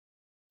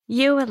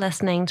You are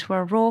listening to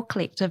a Raw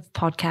Collective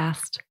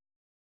podcast.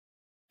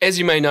 As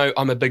you may know,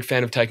 I'm a big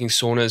fan of taking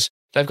saunas.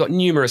 They've got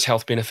numerous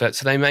health benefits,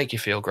 they make you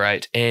feel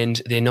great,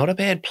 and they're not a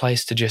bad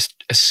place to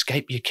just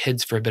escape your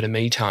kids for a bit of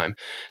me time.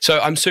 So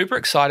I'm super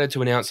excited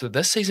to announce that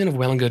this season of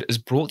Well and Good is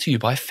brought to you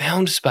by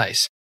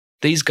FoundSpace.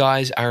 These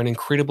guys are an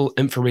incredible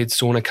infrared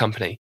sauna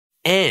company,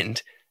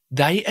 and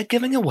they are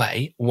giving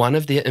away one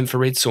of their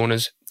infrared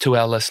saunas to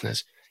our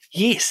listeners.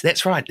 Yes,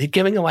 that's right. They're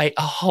giving away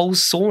a whole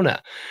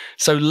sauna.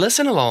 So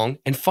listen along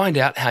and find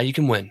out how you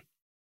can win.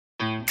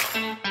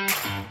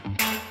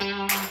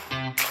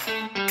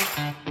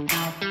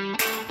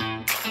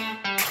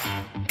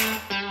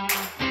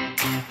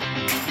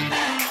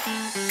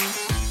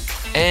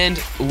 And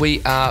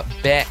we are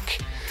back.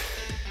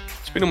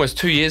 It's been almost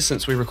 2 years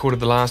since we recorded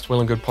the last Well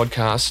and Good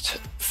podcast.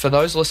 For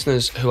those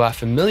listeners who are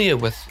familiar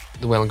with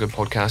the Well and Good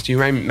podcast, you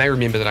may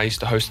remember that I used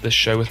to host this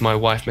show with my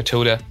wife,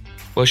 Matilda.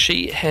 Well,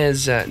 she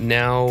has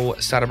now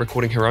started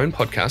recording her own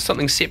podcast,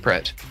 something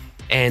separate,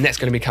 and that's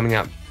going to be coming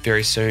out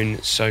very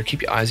soon, so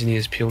keep your eyes and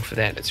ears peeled for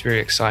that. It's very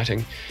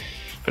exciting.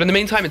 But in the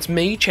meantime, it's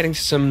me chatting to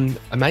some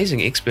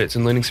amazing experts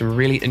and learning some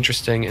really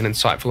interesting and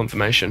insightful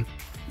information,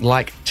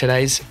 like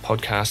today's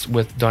podcast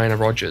with Diana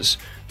Rogers.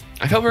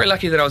 I felt very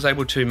lucky that I was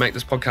able to make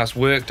this podcast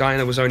work.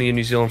 Diana was only in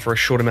New Zealand for a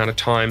short amount of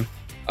time,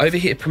 over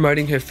here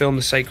promoting her film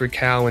The Sacred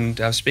Cow and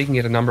speaking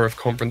at a number of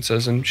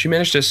conferences, and she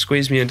managed to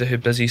squeeze me into her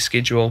busy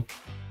schedule.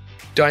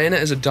 Diana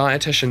is a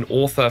dietitian,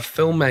 author,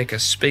 filmmaker,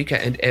 speaker,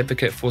 and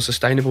advocate for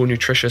sustainable,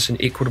 nutritious,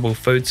 and equitable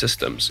food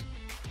systems.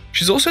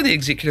 She's also the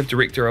executive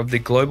director of the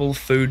Global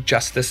Food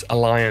Justice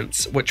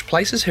Alliance, which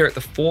places her at the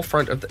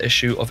forefront of the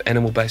issue of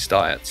animal-based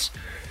diets.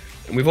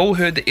 And we've all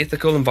heard the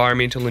ethical,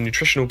 environmental, and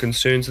nutritional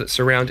concerns that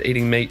surround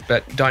eating meat,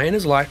 but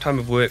Diana's lifetime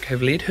of work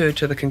have led her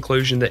to the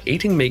conclusion that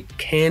eating meat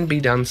can be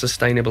done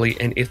sustainably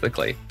and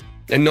ethically.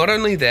 And not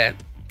only that,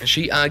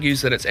 she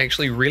argues that it's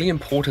actually really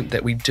important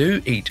that we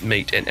do eat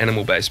meat and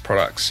animal-based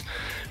products.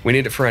 We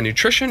need it for our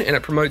nutrition, and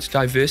it promotes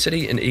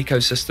diversity in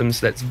ecosystems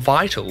that's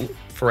vital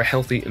for a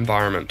healthy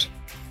environment.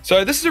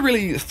 So this is a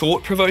really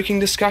thought-provoking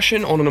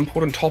discussion on an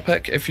important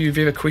topic. If you've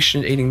ever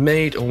questioned eating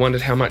meat or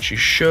wondered how much you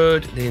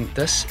should, then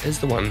this is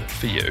the one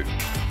for you.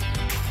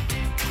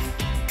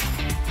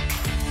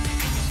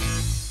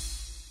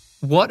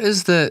 What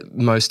is the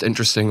most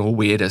interesting or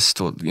weirdest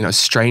or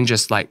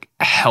strangest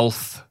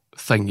health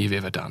thing you've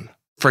ever done?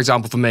 For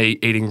example, for me,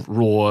 eating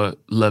raw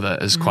liver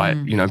is quite,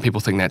 people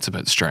think that's a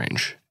bit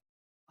strange.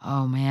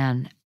 Oh,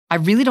 man. I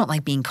really don't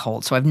like being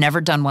cold, so I've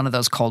never done one of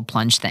those cold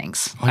plunge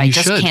things. Oh, I you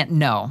just should. can't,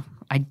 no.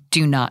 I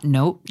do not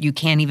know. You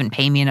can't even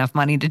pay me enough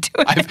money to do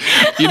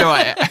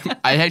it.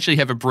 I actually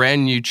have a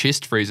brand new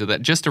chest freezer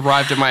that just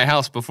arrived at my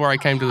house before I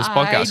came to this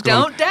podcast. I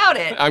don't doubt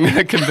it. I'm going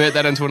to convert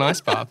that into an ice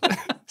bath.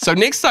 So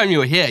next time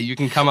you're here, you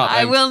can come up.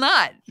 I will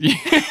not.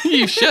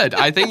 You should.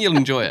 I think you'll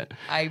enjoy it.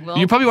 I will.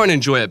 You probably won't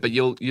enjoy it, but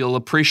you'll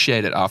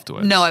appreciate it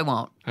afterwards. No, I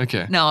won't.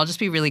 Okay. No, I'll just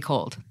be really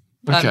cold.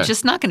 Okay. I'm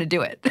just not going to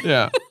do it.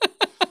 Yeah.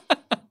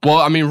 Well,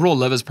 I mean, raw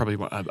liver is probably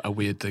a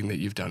weird thing that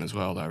you've done as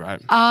well, though,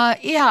 right?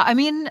 Yeah. I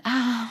mean,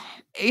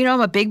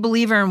 I'm a big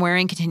believer in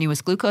wearing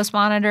continuous glucose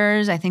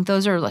monitors. I think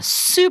those are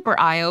super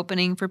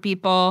eye-opening for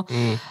people.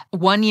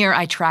 1 year,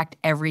 I tracked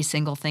every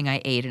single thing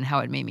I ate and how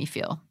it made me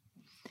feel.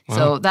 Wow.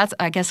 So that's,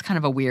 I guess, kind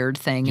of a weird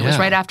thing. It was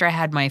right after I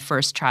had my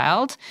first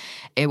child.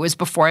 It was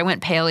before I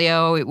went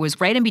paleo. It was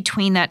right in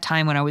between that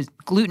time when I was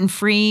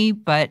gluten-free,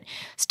 but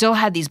still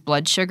had these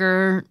blood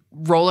sugar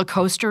roller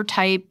coaster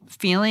type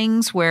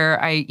feelings where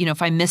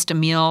if I missed a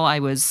meal, I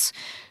was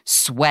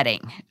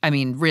sweating. I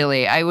mean,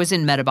 really, I was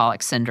in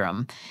metabolic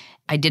syndrome.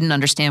 I didn't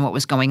understand what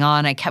was going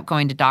on. I kept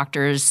going to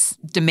doctors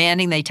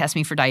demanding they test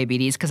me for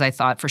diabetes because I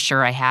thought for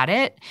sure I had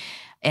it.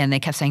 And they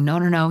kept saying,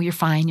 no, you're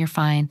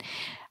fine.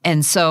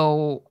 And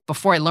so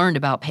before I learned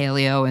about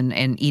paleo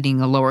and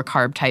eating a lower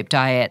carb type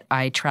diet,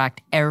 I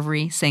tracked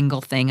every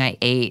single thing I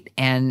ate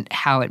and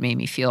how it made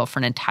me feel for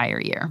an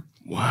entire year.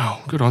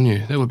 Wow, good on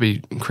you. That would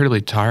be incredibly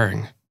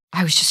tiring.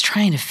 I was just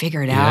trying to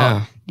figure it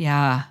out.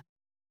 Yeah.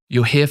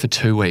 You're here for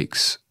 2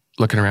 weeks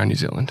looking around New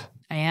Zealand.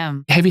 I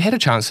am. Have you had a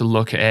chance to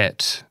look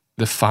at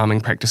the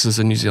farming practices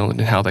in New Zealand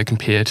and how they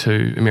compare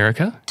to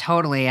America?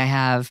 Totally, I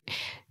have.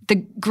 The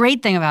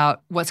great thing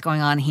about what's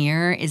going on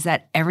here is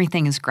that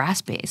everything is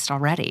grass-based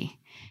already.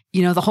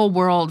 The whole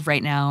world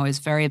right now is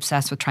very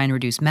obsessed with trying to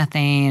reduce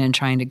methane and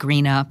trying to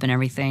green up and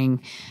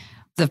everything.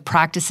 The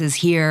practices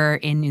here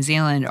in New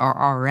Zealand are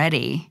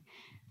already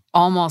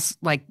almost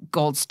like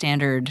gold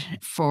standard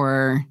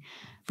for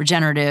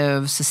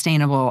regenerative,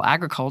 sustainable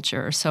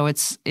agriculture. So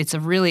it's a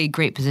really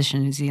great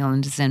position New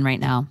Zealand is in right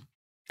now.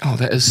 Oh,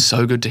 that is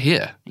so good to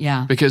hear.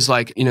 Yeah. Because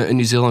in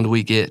New Zealand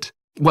we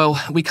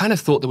kind of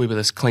thought that we were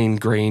this clean,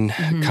 green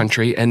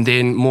country. And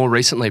then more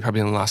recently,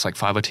 probably in the last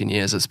 5 or 10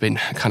 years, it's been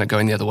kind of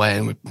going the other way.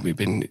 And we've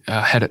been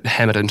had it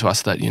hammered into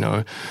us that,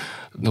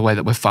 the way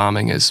that we're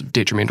farming is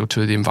detrimental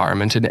to the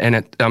environment.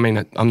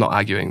 I'm not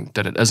arguing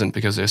that it isn't,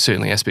 because there are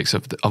certainly aspects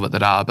of it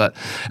that are, but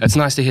it's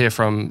nice to hear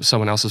from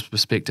someone else's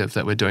perspective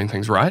that we're doing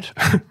things right.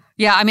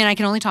 Yeah, I mean, I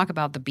can only talk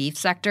about the beef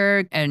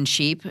sector and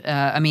sheep.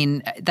 I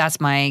mean,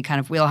 that's my kind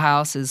of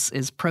wheelhouse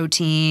is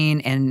protein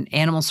and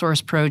animal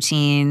source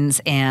proteins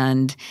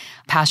and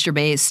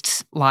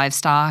pasture-based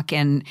livestock.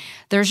 And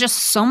there's just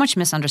so much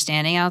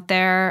misunderstanding out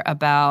there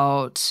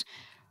about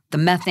the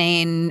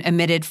methane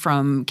emitted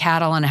from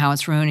cattle and how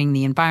it's ruining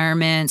the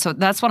environment. So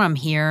that's what I'm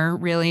here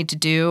really to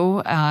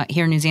do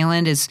here in New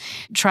Zealand is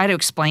try to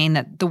explain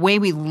that the way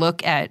we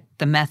look at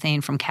the methane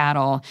from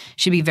cattle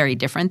should be very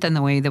different than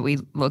the way that we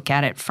look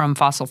at it from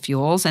fossil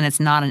fuels, and it's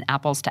not an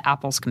apples to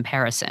apples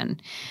comparison.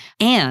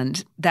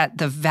 And that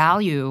the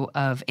value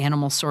of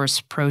animal source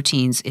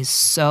proteins is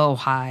so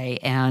high,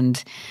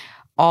 and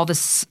all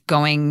this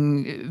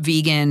going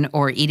vegan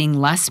or eating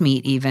less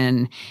meat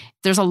even,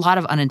 there's a lot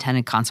of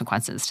unintended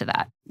consequences to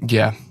that.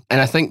 Yeah. And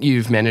I think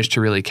you've managed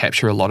to really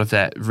capture a lot of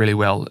that really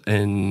well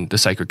in The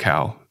Sacred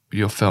Cow,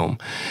 your film.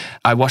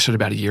 I watched it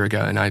about a year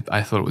ago and I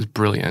thought it was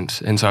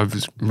brilliant. And so I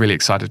was really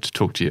excited to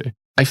talk to you.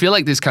 I feel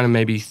like there's kind of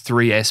maybe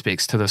three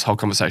aspects to this whole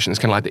conversation. It's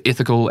kind of like the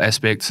ethical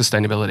aspect,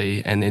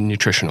 sustainability, and then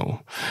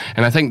nutritional.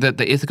 And I think that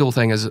the ethical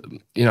thing is,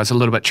 it's a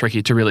little bit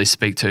tricky to really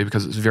speak to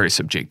because it's very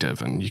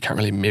subjective and you can't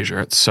really measure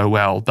it so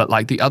well. But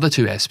like the other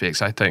two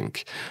aspects, I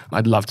think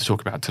I'd love to talk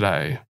about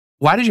today.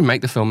 Why did you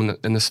make the film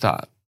in the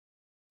start?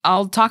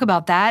 I'll talk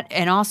about that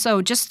and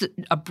also just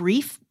a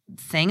brief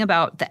thing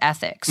about the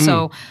ethics.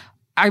 So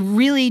I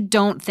really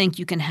don't think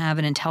you can have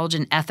an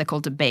intelligent ethical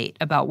debate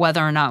about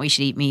whether or not we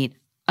should eat meat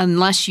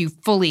unless you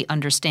fully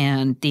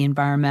understand the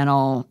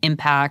environmental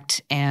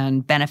impact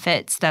and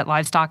benefits that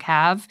livestock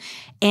have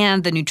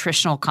and the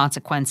nutritional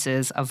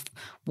consequences of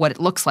what it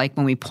looks like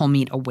when we pull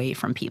meat away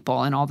from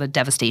people and all the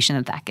devastation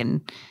that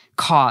can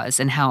cause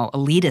and how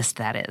elitist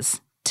that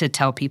is to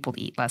tell people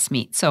to eat less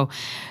meat. So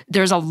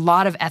there's a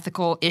lot of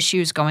ethical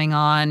issues going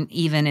on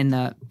even in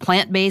the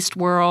plant-based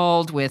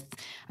world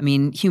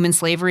human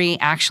slavery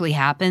actually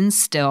happens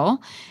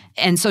still.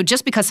 And so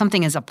just because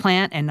something is a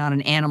plant and not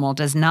an animal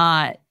does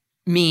not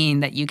mean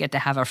that you get to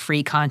have a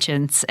free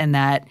conscience and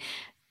that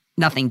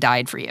nothing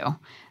died for you.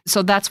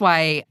 So that's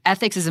why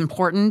ethics is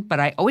important, but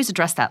I always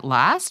address that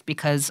last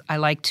because I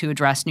like to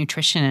address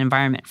nutrition and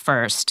environment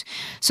first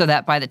so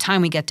that by the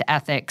time we get to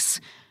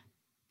ethics,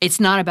 it's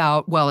not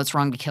about, well, it's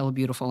wrong to kill a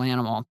beautiful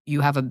animal.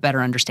 You have a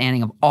better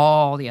understanding of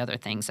all the other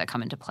things that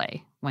come into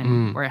play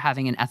when we're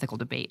having an ethical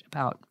debate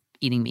about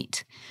eating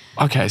meat.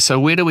 Okay, so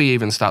where do we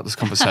even start this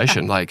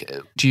conversation?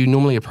 Do you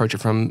normally approach it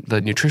from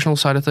the nutritional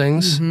side of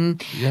things?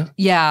 Mm-hmm.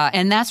 Yeah,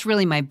 and that's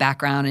really my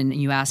background, and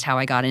you asked how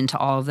I got into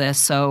all of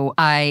this. So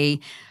I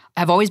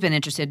have always been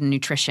interested in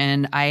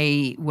nutrition.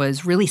 I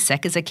was really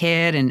sick as a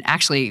kid and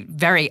actually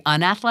very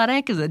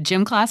unathletic. The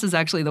gym class is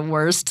actually the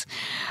worst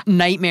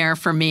nightmare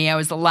for me. I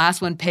was the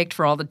last one picked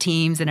for all the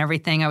teams and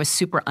everything. I was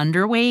super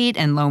underweight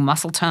and low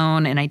muscle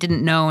tone, and I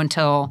didn't know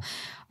until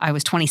I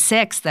was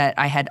 26 that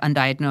I had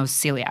undiagnosed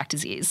celiac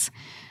disease.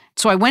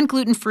 So I went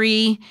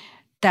gluten-free.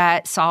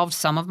 That solved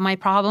some of my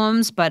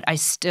problems, but I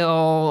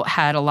still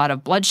had a lot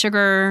of blood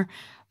sugar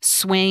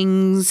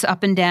swings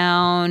up and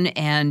down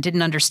and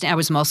didn't understand. I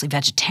was mostly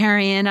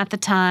vegetarian at the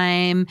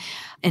time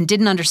and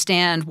didn't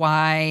understand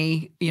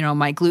why,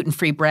 my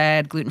gluten-free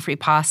bread, gluten-free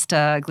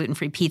pasta,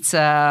 gluten-free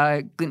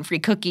pizza, gluten-free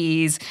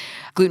cookies,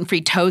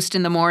 gluten-free toast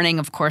in the morning,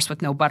 of course,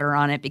 with no butter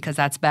on it because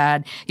that's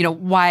bad,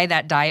 why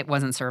that diet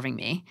wasn't serving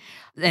me.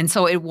 And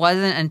so it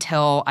wasn't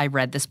until I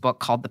read this book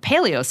called The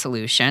Paleo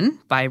Solution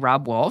by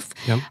Rob Wolf,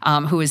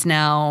 who is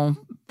now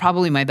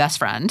probably my best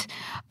friend,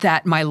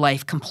 that my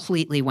life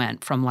completely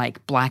went from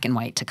like black and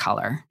white to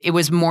color. It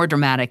was more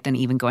dramatic than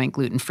even going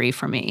gluten-free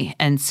for me.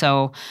 And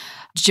so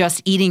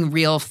just eating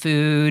real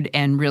food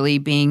and really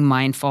being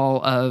mindful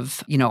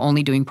of,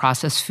 only doing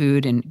processed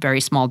food in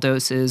very small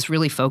doses,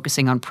 really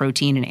focusing on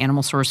protein and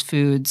animal source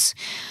foods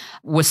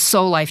was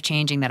so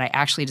life-changing that I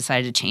actually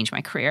decided to change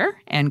my career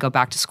and go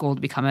back to school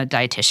to become a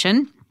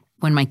dietitian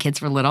when my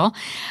kids were little.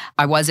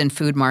 I was in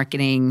food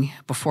marketing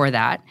before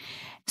that.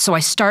 So I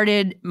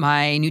started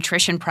my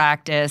nutrition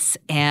practice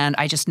and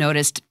I just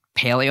noticed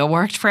paleo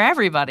worked for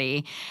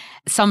everybody.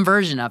 Some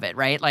version of it,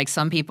 right? Like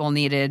some people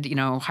needed,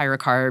 higher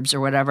carbs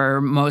or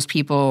whatever. Most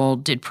people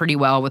did pretty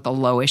well with a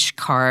lowish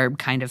carb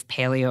kind of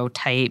paleo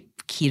type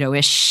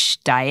keto-ish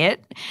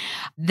diet.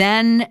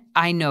 Then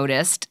I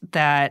noticed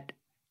that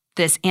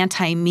this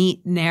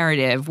anti-meat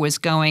narrative was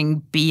going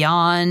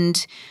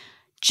beyond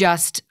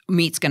just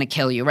meat's going to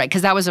kill you, right?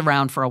 Because that was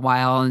around for a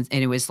while and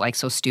it was like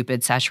so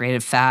stupid,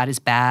 saturated fat is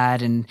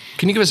bad. And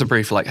can you give us a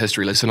brief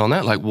history lesson on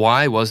that?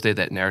 Why was there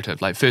that narrative?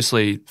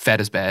 Firstly,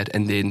 fat is bad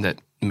and then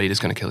that meat is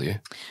going to kill you.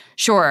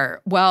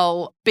 Sure.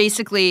 Well,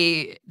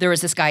 basically, there was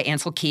this guy,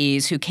 Ansel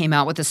Keys, who came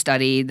out with a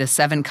study, the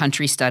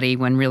 7-country study,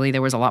 when really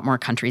there was a lot more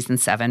countries than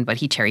 7, but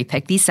he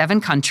cherry-picked these 7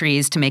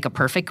 countries to make a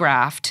perfect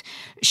graft,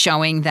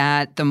 showing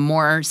that the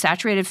more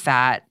saturated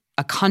fat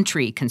a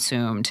country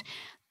consumed,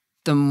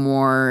 the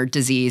more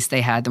disease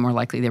they had, the more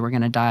likely they were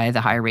going to die,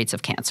 the higher rates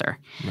of cancer.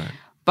 Right.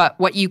 But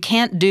what you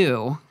can't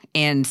do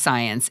in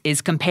science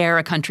is compare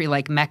a country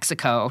like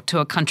Mexico to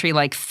a country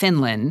like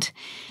Finland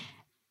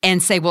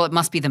and say, well, it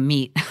must be the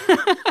meat.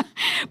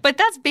 But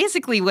that's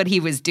basically what he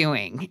was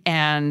doing.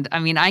 And I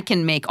mean, I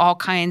can make all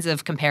kinds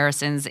of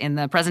comparisons. In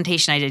the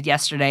presentation I did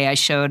yesterday, I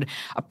showed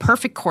a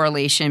perfect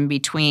correlation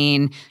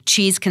between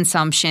cheese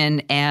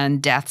consumption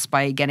and deaths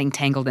by getting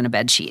tangled in a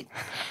bedsheet.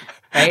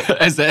 Right?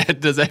 Does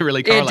that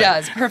really correlate? It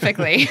does,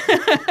 perfectly.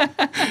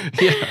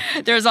 Yeah.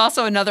 There's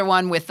also another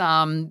one with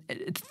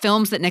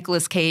films that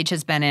Nicolas Cage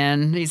has been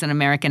in. He's an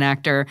American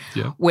actor,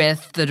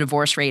 with the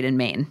divorce rate in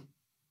Maine.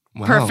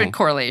 Wow. Perfect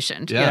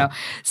correlation. Yeah. You know?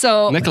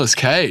 So Nicolas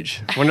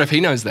Cage. Wonder if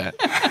he knows that.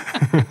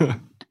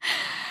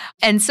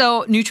 And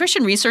so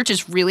nutrition research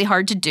is really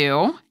hard to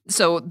do.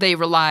 So they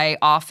rely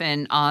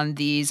often on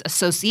these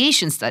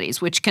association studies,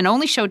 which can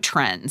only show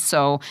trends.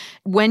 So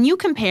when you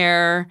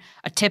compare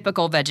a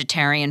typical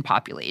vegetarian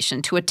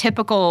population to a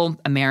typical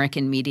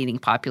American meat-eating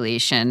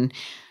population,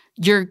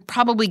 you're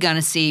probably going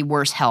to see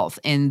worse health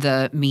in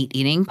the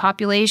meat-eating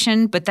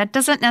population, but that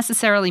doesn't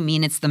necessarily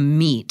mean it's the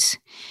meat.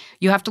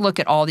 You have to look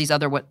at all these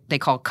other what they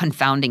call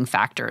confounding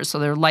factors. So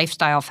they're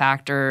lifestyle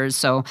factors.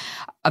 So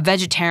a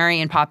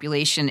vegetarian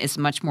population is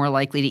much more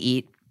likely to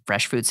eat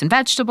fresh fruits and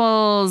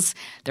vegetables.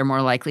 They're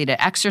more likely to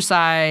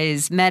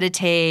exercise,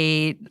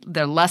 meditate.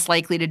 They're less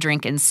likely to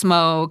drink and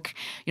smoke.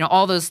 You know,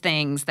 all those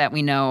things that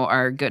we know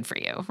are good for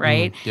you,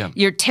 right? Yeah.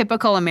 Your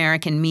typical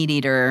American meat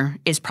eater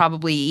is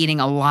probably eating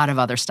a lot of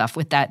other stuff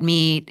with that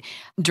meat,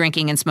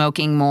 drinking and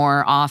smoking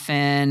more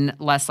often,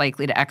 less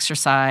likely to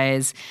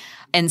exercise.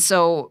 And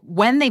so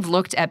when they've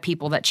looked at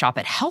people that shop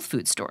at health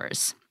food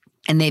stores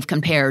and they've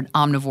compared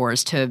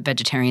omnivores to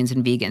vegetarians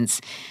and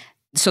vegans,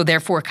 so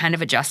therefore kind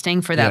of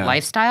adjusting for that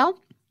lifestyle,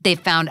 they've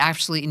found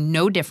actually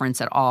no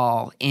difference at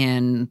all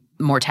in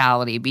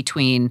mortality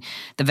between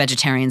the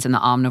vegetarians and the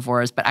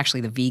omnivores, but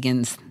actually the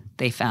vegans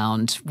they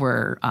found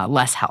were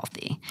less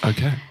healthy.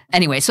 Okay.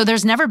 Anyway, so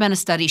there's never been a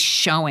study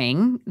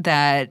showing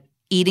that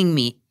eating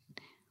meat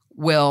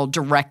will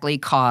directly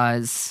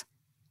cause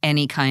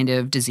any kind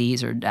of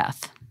disease or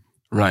death.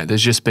 Right.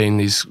 There's just been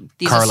these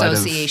correlative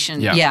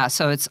associations. Yeah.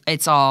 So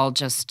it's all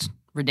just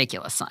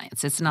ridiculous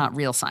science. It's not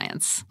real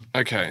science.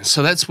 Okay.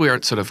 So that's where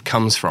it sort of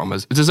comes from.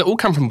 Does it all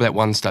come from that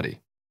one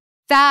study?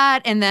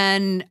 That and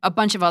then a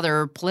bunch of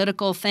other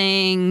political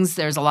things.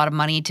 There's a lot of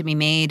money to be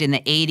made in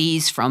the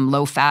 80s from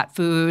low-fat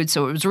food.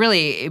 So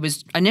it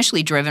was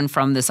initially driven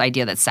from this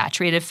idea that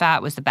saturated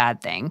fat was the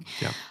bad thing.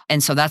 Yeah.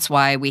 And so that's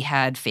why we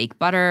had fake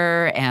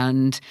butter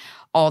and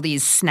all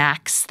these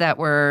snacks that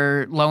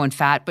were low in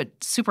fat but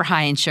super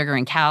high in sugar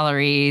and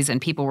calories,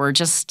 and people were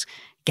just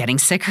getting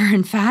sicker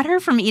and fatter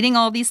from eating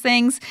all these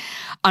things.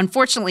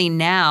 Unfortunately,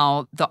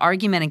 now the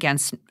argument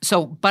against –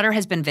 so butter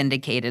has been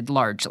vindicated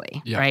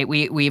largely, right?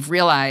 We've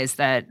realized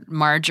that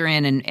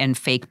margarine and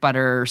fake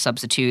butter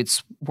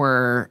substitutes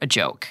were a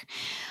joke.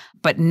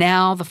 But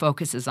now the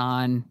focus is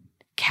on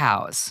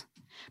cows,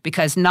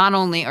 because not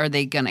only are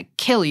they going to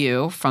kill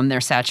you from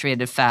their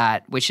saturated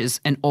fat, which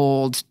is an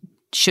old –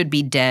 should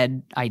be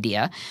dead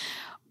idea,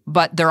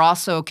 but they're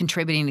also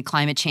contributing to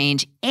climate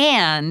change,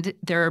 and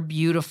they're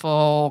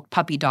beautiful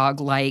puppy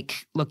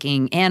dog-like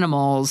looking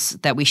animals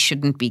that we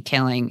shouldn't be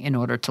killing in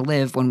order to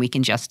live when we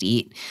can just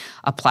eat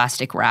a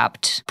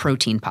plastic-wrapped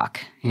protein puck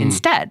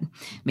instead,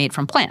 made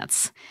from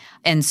plants.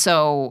 And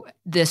so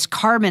this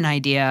carbon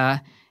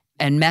idea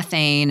and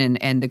methane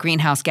and the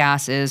greenhouse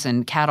gases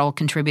and cattle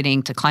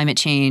contributing to climate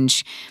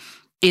change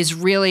is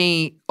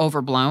really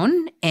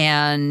overblown,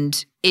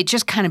 and it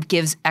just kind of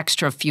gives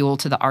extra fuel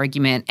to the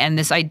argument. And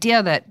this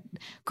idea that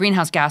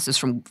greenhouse gases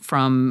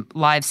from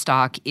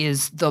livestock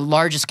is the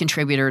largest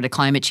contributor to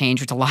climate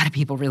change, which a lot of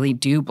people really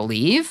do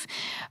believe,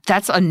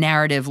 that's a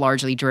narrative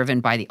largely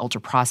driven by the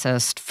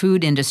ultra-processed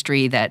food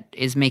industry that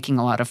is making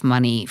a lot of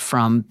money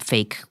from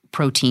fake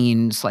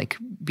proteins like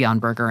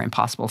Beyond Burger and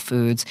Impossible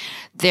Foods.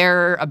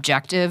 Their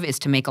objective is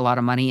to make a lot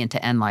of money and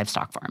to end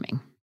livestock farming.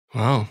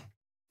 Wow.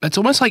 It's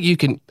almost like you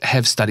can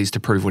have studies to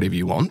prove whatever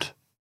you want.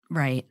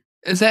 Right.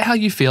 Is that how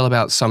you feel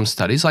about some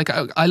studies? Like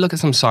I look at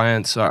some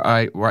science, or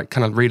I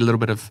kind of read a little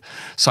bit of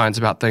science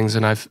about things,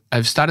 and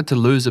I've started to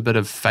lose a bit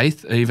of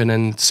faith even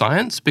in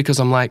science, because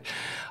I'm like,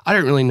 I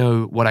don't really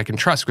know what I can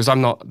trust, because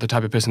I'm not the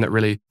type of person that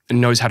really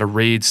knows how to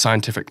read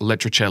scientific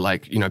literature,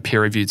 like, you know,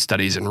 peer-reviewed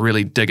studies, and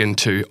really dig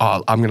into,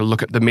 I'm going to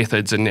look at the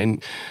methods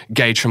and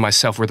gauge for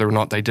myself whether or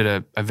not they did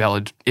a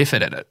valid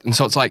effort at it. And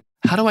so it's like,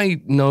 how do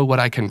I know what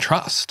I can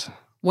trust?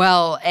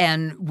 Well,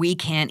 and we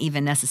can't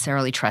even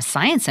necessarily trust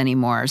science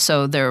anymore.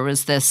 So there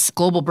was this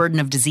global burden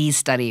of disease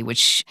study,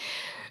 which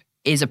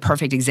is a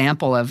perfect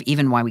example of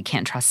even why we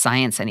can't trust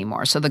science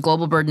anymore. So the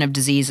global burden of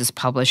disease is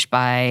published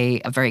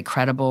by a very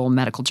credible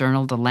medical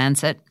journal, The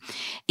Lancet.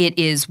 It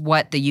is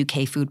what the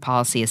UK food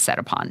policy is set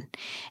upon.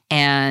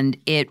 And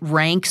it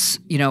ranks,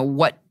 you know,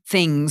 what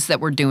things that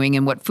we're doing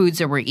and what foods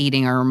that we're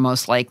eating are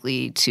most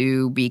likely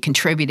to be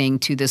contributing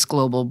to this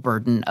global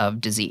burden of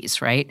disease,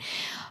 right?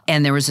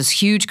 And there was this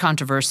huge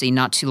controversy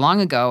not too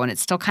long ago, and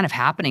it's still kind of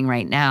happening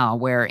right now,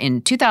 where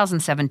in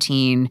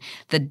 2017,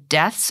 the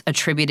deaths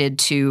attributed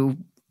to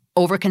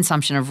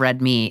overconsumption of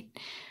red meat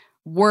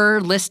were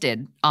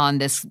listed on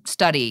this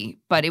study,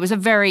 but it was a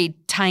very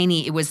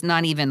tiny, it was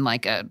not even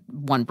like a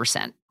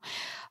 1%.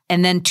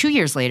 And then 2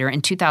 years later,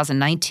 in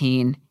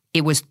 2019,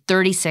 it was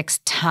 36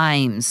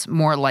 times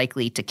more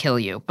likely to kill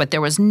you. But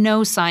there was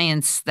no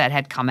science that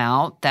had come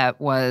out that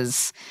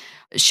was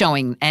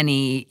showing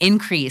any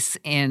increase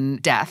in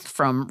death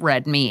from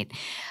red meat.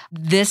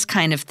 This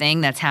kind of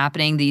thing that's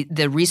happening,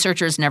 the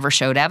researchers never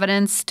showed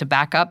evidence to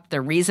back up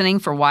their reasoning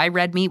for why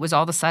red meat was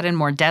all of a sudden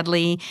more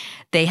deadly.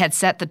 They had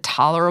set the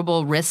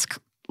tolerable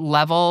risk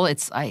level.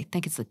 I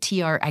think it's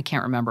the I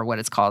can't remember what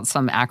it's called,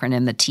 some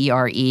acronym, the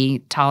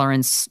TRE,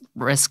 tolerance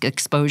risk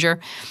exposure,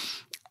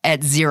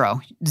 at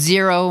 0.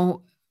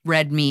 0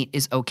 red meat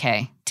is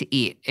okay to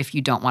eat if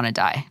you don't want to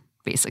die,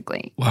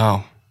 basically.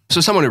 Wow.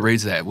 So someone who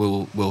reads that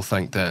will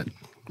think that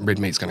red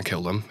meat's going to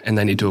kill them and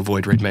they need to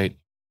avoid red meat.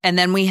 And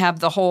then we have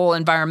the whole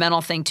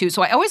environmental thing too.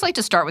 So I always like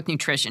to start with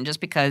nutrition just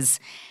because,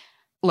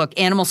 look,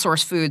 animal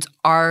source foods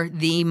are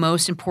the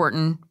most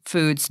important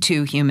foods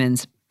to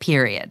humans,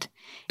 period.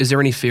 Is there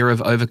any fear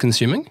of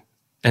over-consuming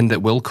and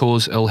that will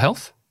cause ill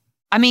health?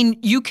 I mean,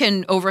 you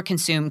can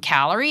overconsume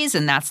calories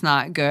and that's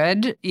not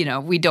good.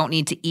 We don't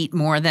need to eat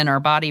more than our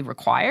body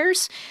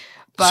requires.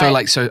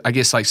 But So I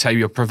guess say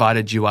you're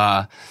provided you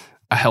are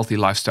a healthy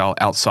lifestyle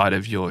outside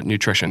of your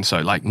nutrition.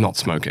 So not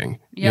smoking,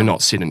 You're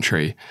not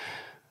sedentary,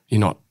 you're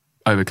not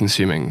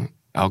over-consuming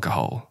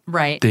alcohol.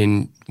 Right.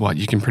 Then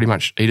you can pretty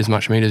much eat as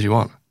much meat as you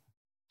want.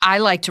 I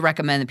like to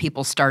recommend that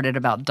people start at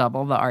about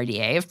double the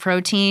RDA of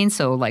protein,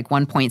 so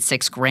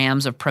 1.6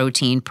 grams of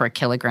protein per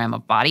kilogram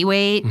of body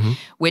weight,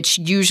 which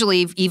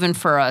usually, even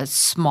for a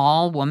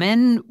small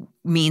woman,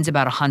 means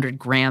about 100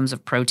 grams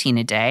of protein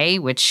a day,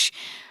 which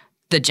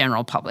the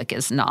general public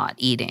is not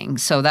eating.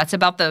 So that's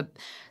about the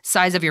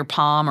size of your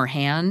palm or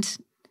hand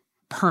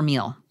per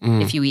meal.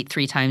 If you eat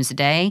 3 times a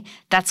day,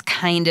 that's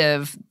kind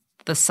of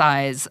the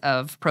size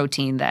of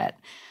protein that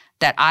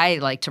I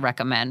like to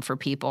recommend for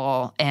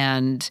people.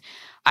 And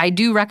I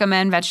do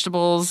recommend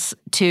vegetables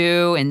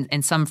too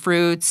and some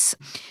fruits.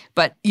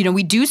 But,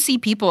 we do see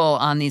people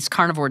on these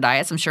carnivore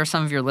diets. I'm sure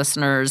some of your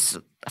listeners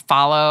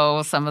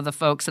follow some of the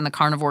folks in the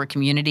carnivore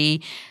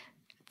community.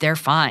 They're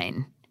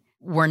fine.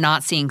 We're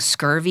not seeing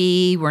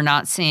scurvy. We're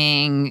not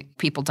seeing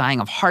people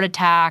dying of heart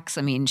attacks.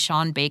 I mean,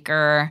 Sean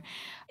Baker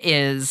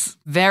is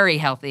very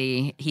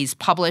healthy. He's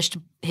published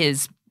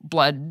his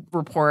blood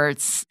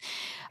reports.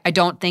 I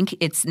don't think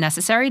it's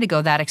necessary to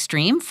go that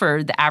extreme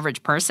for the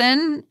average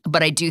person,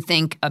 but I do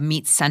think a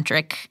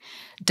meat-centric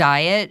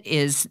diet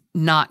is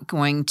not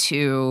going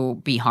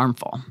to be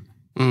harmful.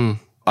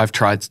 I've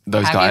tried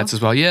those diets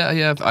as well.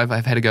 Yeah.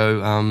 I've had to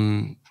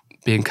go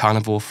being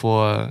carnivore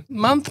for a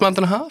month and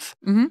a half.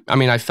 I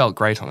mean, I felt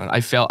great on it.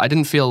 I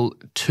didn't feel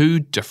too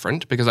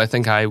different because I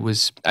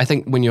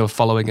think when you're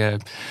following a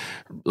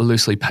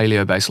loosely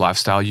paleo-based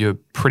lifestyle, you're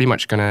pretty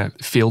much going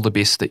to feel the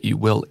best that you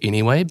will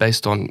anyway,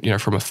 based on,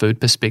 from a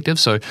food perspective.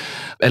 So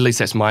at least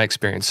that's my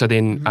experience. So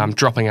then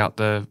dropping out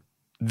the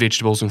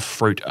vegetables and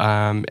fruit,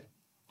 I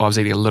was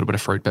eating a little bit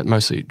of fruit, but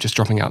mostly just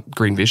dropping out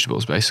green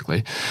vegetables,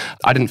 basically.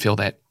 I didn't feel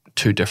that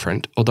too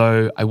different,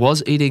 although I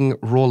was eating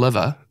raw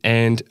liver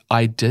and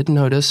I did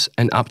notice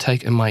an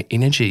uptake in my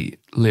energy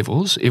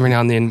levels. Every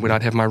now and then when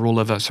I'd have my raw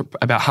liver, so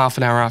about half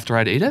an hour after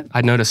I'd eat it,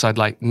 I'd notice I'd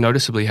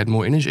noticeably had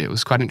more energy. It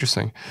was quite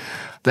interesting.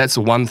 That's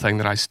the one thing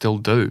that I still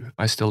do.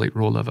 I still eat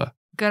raw liver.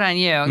 Good on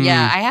you.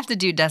 Yeah, I have to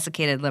do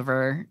desiccated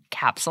liver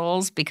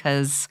capsules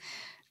because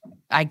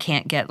I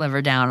can't get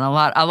liver down. A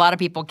lot of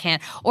people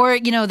can't. Or,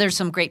 there's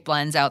some great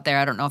blends out there.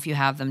 I don't know if you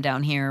have them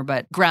down here,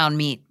 but ground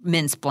meat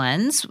mince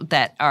blends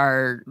that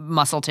are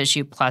muscle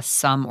tissue plus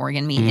some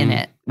organ meat in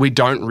it. We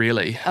don't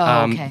really.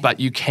 Okay. But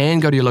you can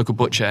go to your local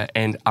butcher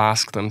and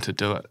ask them to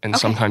do it, and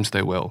sometimes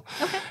they will.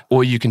 Okay.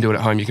 Or you can do it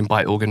at home. You can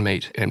buy organ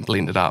meat and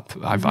blend it up.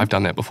 I've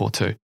done that before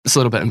too. It's a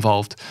little bit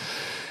involved,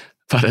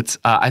 but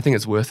I think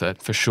it's worth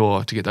it for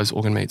sure to get those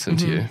organ meats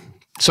into you.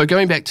 So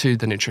going back to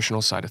the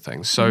nutritional side of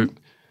things. So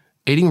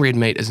eating red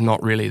meat is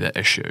not really the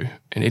issue,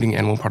 and eating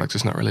animal products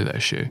is not really the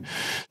issue.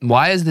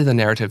 Why is there the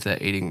narrative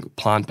that eating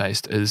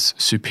plant-based is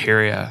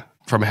superior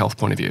from a health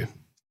point of view?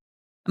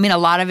 I mean, a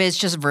lot of it is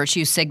just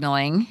virtue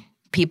signaling.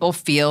 People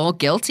feel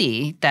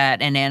guilty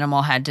that an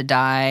animal had to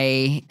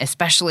die,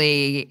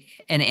 especially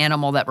an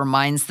animal that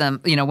reminds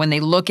them, when they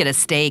look at a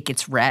steak,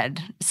 it's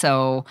red.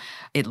 So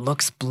it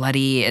looks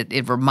bloody.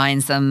 It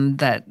reminds them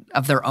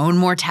of their own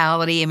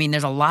mortality. I mean,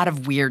 there's a lot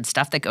of weird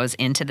stuff that goes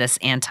into this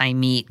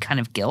anti-meat kind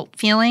of guilt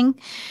feeling.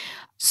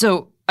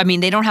 So, I mean,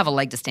 they don't have a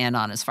leg to stand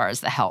on as far as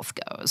the health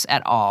goes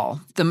at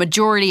all. The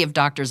majority of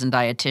doctors and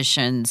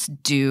dietitians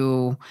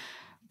do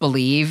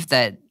believe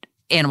that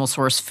animal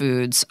source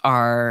foods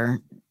are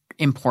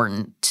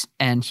important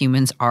and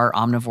humans are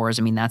omnivores.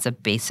 I mean, that's a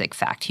basic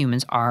fact.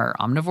 Humans are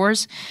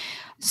omnivores.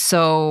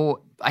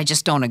 So I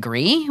just don't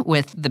agree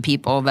with the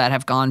people that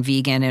have gone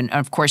vegan. And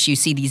of course, you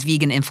see these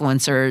vegan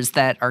influencers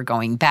that are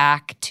going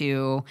back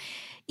to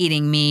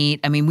eating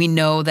meat. I mean, we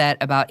know that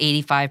about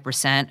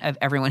 85% of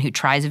everyone who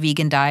tries a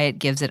vegan diet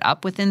gives it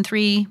up within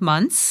 3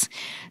 months.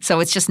 So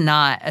it's just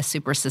not a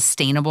super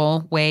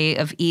sustainable way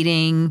of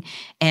eating.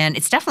 And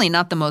it's definitely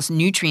not the most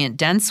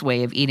nutrient-dense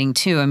way of eating,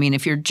 too. I mean,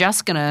 if you're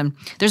just going to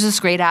 – there's this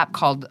great app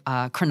called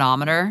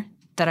Chronometer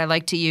that I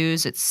like to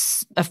use.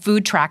 It's a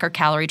food tracker,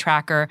 calorie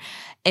tracker.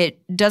 It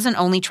doesn't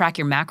only track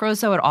your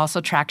macros, though. It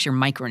also tracks your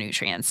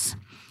micronutrients.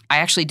 I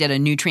actually did a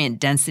nutrient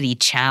density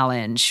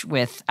challenge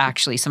with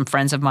actually some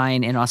friends of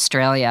mine in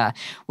Australia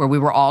where we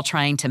were all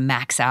trying to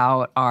max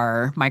out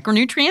our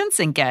micronutrients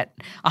and get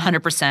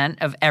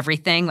 100% of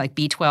everything, like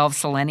B12,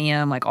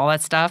 selenium, like all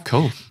that stuff.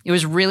 Cool. It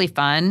was really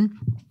fun.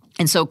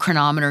 And so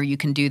Cronometer, you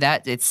can do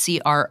that. It's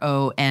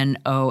Cronometer.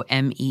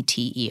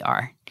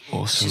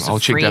 Awesome. It's a I'll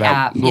check free that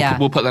app. out.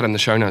 We'll put that in the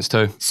show notes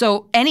too.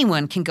 So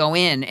anyone can go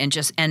in and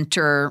just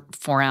enter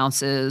 4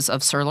 ounces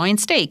of sirloin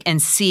steak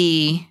and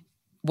see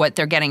what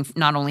they're getting,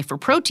 not only for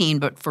protein,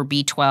 but for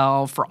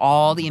B12, for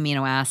all the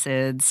amino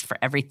acids, for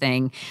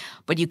everything.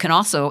 But you can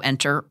also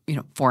enter,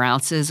 4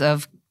 ounces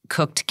of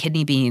cooked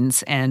kidney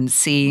beans and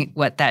see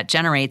what that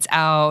generates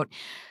out.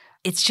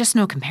 It's just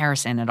no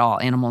comparison at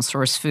all, animal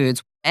source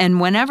foods. And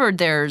whenever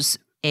there's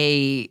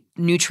a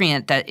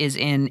nutrient that is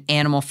in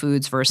animal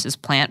foods versus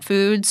plant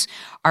foods,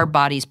 our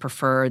bodies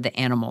prefer the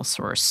animal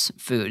source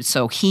food.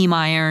 So heme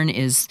iron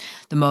is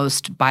the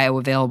most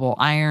bioavailable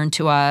iron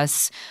to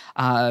us.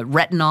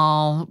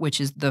 Retinol, which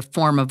is the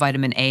form of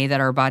vitamin A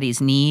that our bodies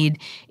need,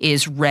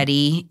 is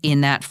ready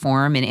in that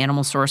form in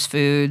animal source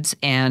foods.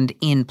 And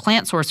in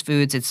plant source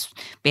foods, it's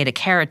beta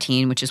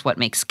carotene, which is what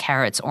makes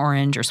carrots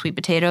orange or sweet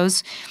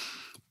potatoes.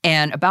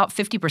 And about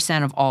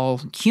 50% of all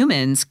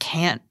humans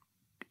can't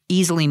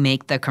easily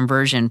make the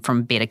conversion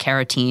from beta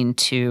carotene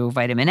to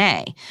vitamin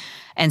A.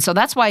 And so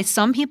that's why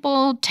some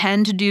people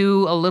tend to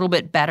do a little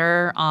bit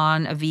better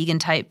on a vegan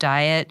type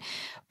diet,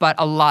 but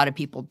a lot of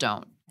people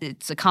don't.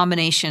 It's a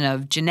combination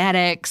of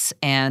genetics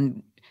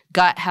and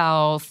gut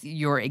health,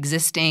 your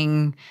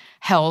existing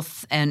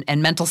health and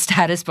mental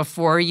status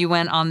before you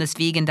went on this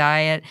vegan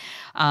diet.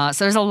 So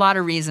there's a lot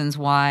of reasons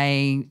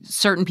why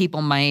certain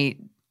people might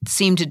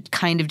seem to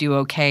kind of do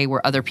okay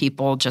where other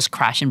people just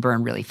crash and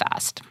burn really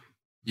fast.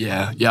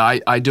 Yeah,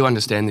 I do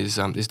understand there's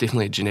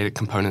definitely a genetic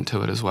component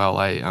to it as well.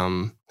 I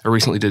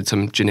recently did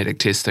some genetic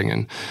testing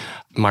and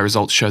my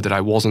results showed that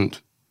I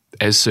wasn't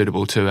as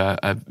suitable to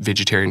a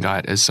vegetarian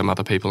diet as some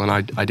other people, and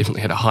I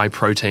definitely had a high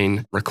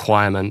protein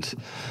requirement.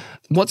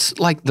 What's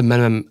like the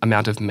minimum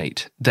amount of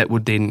meat that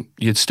would then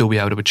you'd still be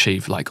able to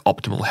achieve like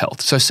optimal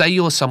health? So say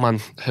you're someone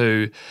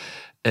who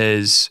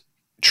is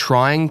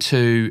trying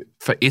to,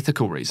 for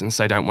ethical reasons,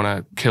 they don't want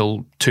to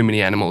kill too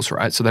many animals,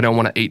 right? So they don't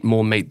want to eat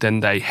more meat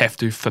than they have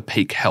to for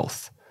peak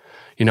health,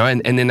 and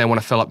then they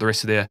want to fill up the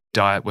rest of their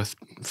diet with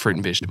fruit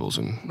and vegetables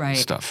and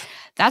stuff.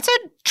 That's a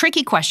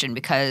tricky question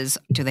because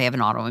do they have an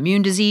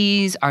autoimmune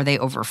disease? Are they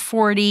over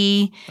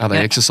 40? Are they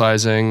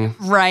exercising?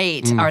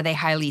 Right. Are they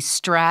highly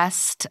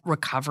stressed,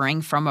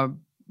 recovering from a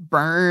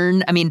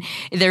burn? I mean,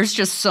 there's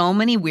just so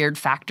many weird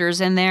factors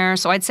in there.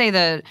 So I'd say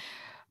that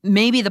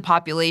maybe the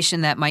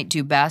population that might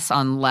do best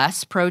on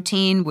less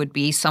protein would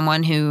be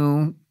someone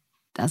who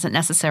doesn't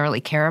necessarily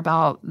care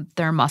about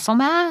their muscle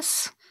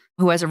mass,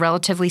 who has a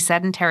relatively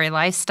sedentary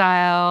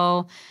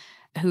lifestyle,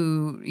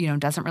 who,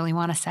 doesn't really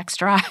want a sex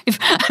drive.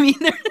 I mean,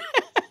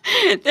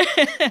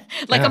 they're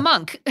like a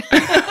monk.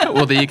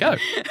 Well, there you go.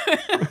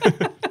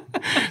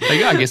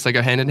 I guess they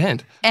go hand in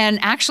hand. And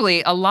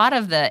actually, a lot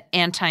of the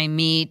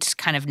anti-meat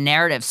kind of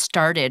narrative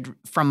started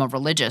from a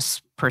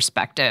religious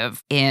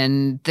perspective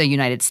in the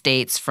United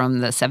States from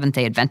the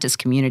Seventh-day Adventist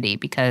community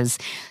because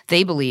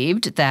they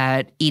believed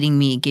that eating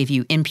meat gave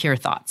you impure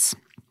thoughts.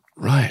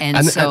 Right.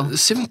 And so the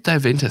Seventh-day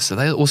Adventists, are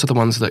they also the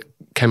ones that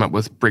came up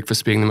with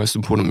breakfast being the most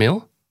important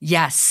meal?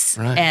 Yes.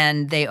 Right.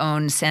 And they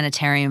own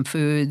Sanitarium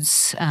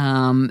Foods.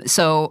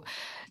 So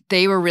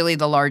they were really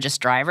the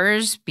largest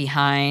drivers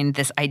behind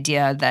this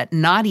idea that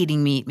not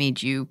eating meat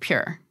made you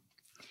pure.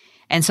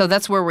 And so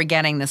that's where we're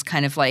getting this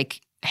kind of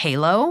like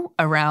halo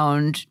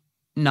around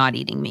not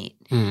eating meat.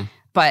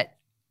 But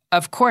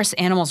of course,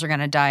 animals are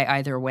going to die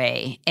either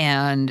way.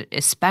 And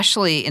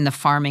especially in the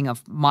farming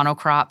of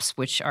monocrops,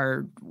 which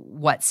are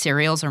what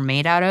cereals are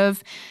made out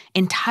of,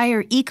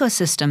 entire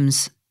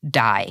ecosystems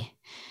die.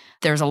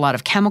 There's a lot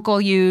of chemical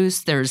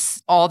use.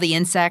 There's all the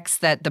insects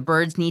that the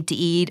birds need to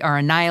eat are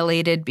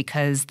annihilated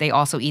because they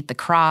also eat the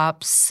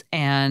crops,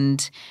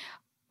 and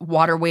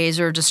waterways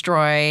are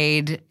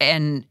destroyed.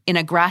 And in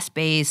a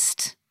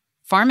grass-based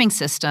farming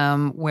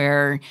system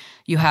where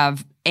you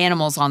have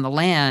animals on the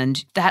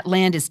land, that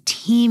land is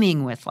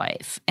teeming with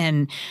life.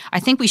 And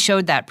I think we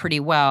showed that pretty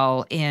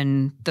well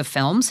in the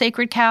film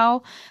Sacred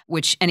Cow,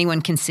 which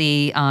anyone can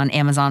see on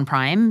Amazon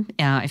Prime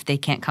if they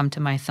can't come to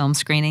my film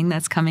screening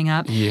that's coming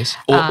up. Yes.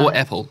 Or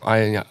Apple.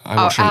 I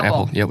watch it on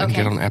Apple. Yeah, we can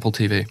get on Apple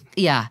TV.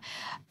 Yeah.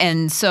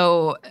 And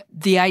so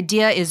the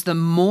idea is the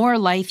more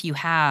life you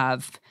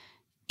have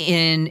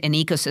in an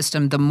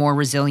ecosystem, the more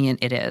resilient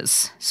it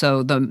is.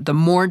 So the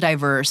more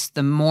diverse,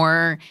 the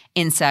more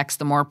insects,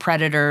 the more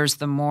predators,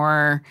 the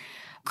more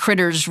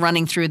critters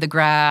running through the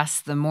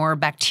grass, the more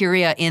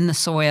bacteria in the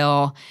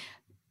soil,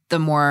 the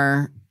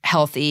more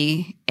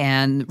healthy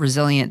and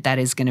resilient that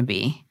is going to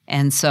be.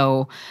 And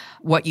so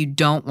what you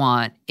don't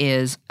want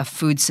is a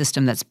food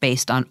system that's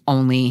based on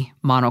only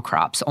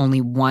monocrops,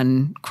 only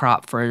one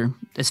crop for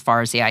as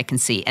far as the eye can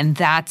see. And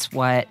that's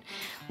what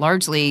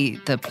largely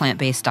the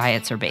plant-based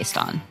diets are based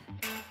on.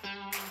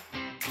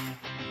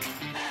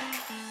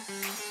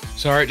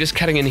 Sorry, just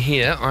cutting in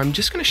here. I'm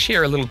just going to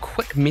share a little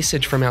quick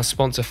message from our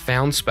sponsor,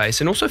 FoundSpace,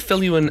 and also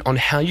fill you in on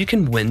how you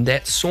can win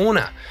that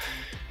sauna.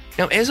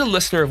 Now, as a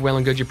listener of Well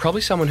and Good, you're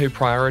probably someone who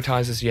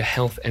prioritizes your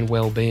health and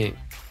well-being.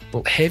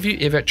 Well, have you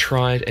ever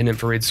tried an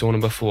infrared sauna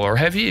before, or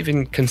have you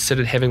even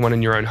considered having one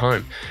in your own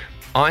home?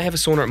 I have a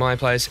sauna at my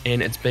place,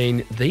 and it's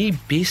been the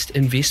best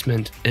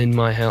investment in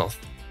my health.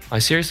 I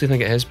seriously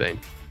think it has been.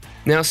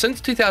 Now, since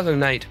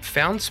 2008,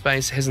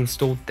 FoundSpace has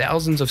installed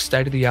thousands of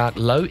state-of-the-art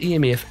low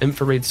EMF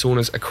infrared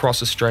saunas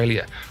across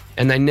Australia,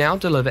 and they now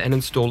deliver and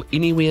install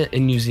anywhere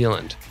in New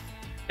Zealand.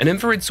 An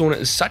infrared sauna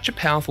is such a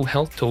powerful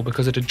health tool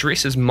because it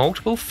addresses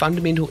multiple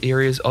fundamental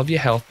areas of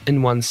your health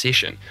in one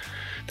session.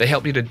 They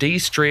help you to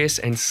de-stress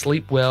and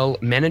sleep well,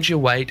 manage your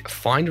weight,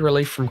 find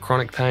relief from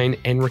chronic pain,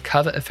 and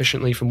recover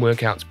efficiently from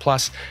workouts,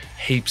 plus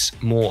heaps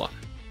more.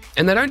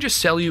 And they don't just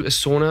sell you a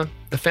sauna.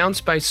 The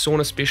FoundSpace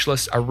sauna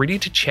specialists are ready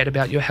to chat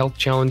about your health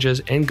challenges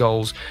and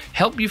goals,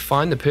 help you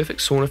find the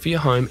perfect sauna for your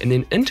home, and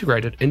then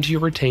integrate it into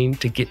your routine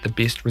to get the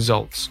best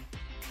results.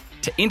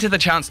 To enter the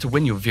chance to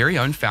win your very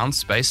own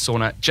FoundSpace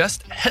sauna,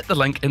 just hit the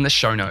link in the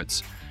show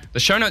notes. The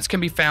show notes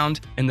can be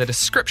found in the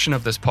description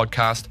of this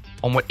podcast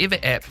on whatever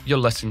app you're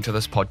listening to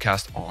this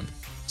podcast on.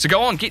 So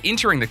go on, get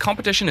entering. The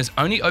competition is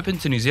only open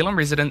to New Zealand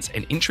residents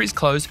and entries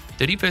close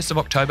 31st of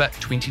October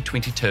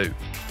 2022.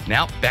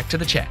 Now, back to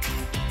the chat.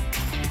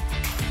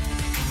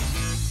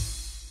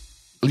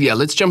 Yeah,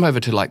 let's jump over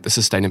to like the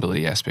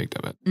sustainability aspect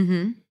of it.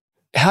 Mm-hmm.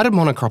 How did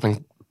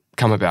monocropping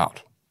come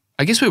about?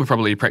 I guess we were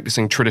probably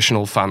practicing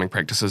traditional farming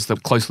practices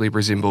that closely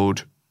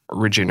resembled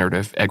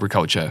regenerative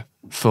agriculture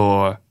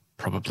for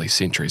probably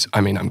centuries.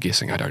 I mean, I'm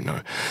guessing, I don't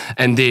know.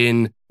 And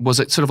then was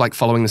it sort of like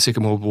following the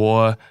Second World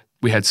War?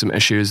 We had some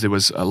issues. There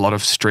was a lot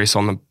of stress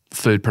on the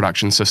food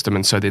production system.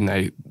 And so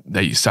then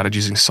they started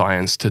using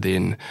science to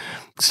then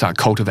start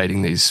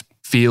cultivating these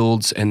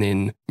fields, and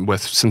then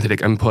with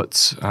synthetic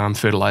inputs,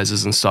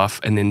 fertilizers and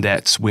stuff. And then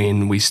that's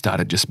when we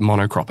started just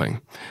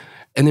monocropping.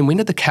 And then when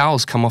did the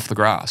cows come off the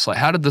grass? Like,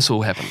 how did this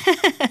all happen?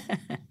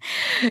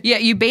 Yeah,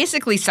 you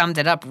basically summed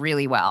it up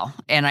really well.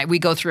 And we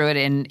go through it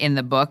in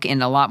the book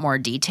in a lot more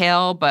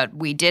detail. But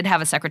we did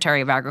have a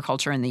Secretary of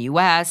Agriculture in the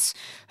U.S.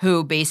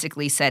 who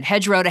basically said,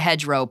 hedgerow to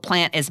hedgerow,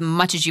 plant as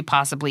much as you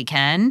possibly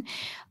can.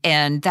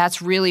 And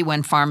that's really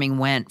when farming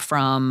went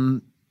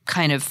from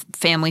kind of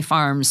family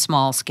farms,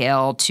 small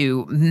scale,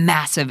 to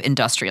massive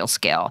industrial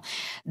scale.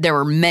 There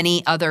were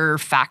many other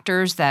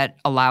factors that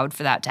allowed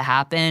for that to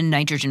happen.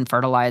 Nitrogen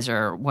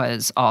fertilizer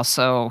was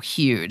also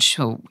huge,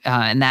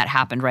 and that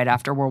happened right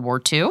after World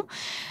War II.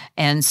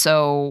 And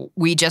so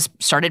we just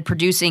started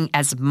producing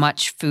as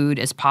much food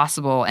as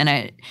possible.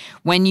 And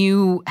when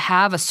you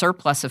have a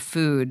surplus of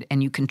food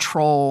and you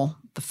control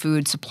the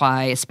food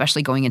supply,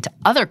 especially going into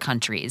other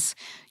countries,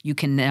 you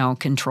can now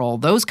control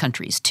those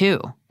countries too.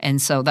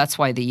 And so that's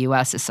why the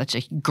U.S. is such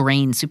a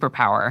grain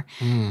superpower,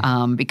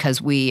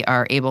 because we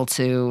are able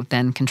to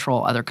then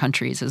control other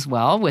countries as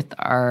well with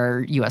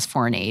our U.S.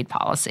 foreign aid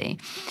policy.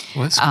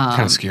 Well, that's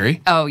kind of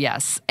scary. Oh,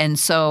 yes. And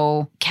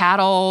so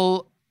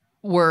cattle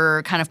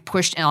were kind of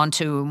pushed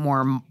onto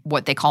more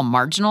what they call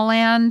marginal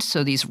land,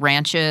 so these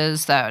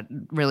ranches that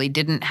really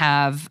didn't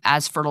have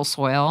as fertile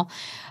soil.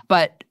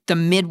 But the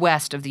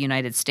Midwest of the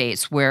United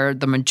States, where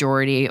the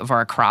majority of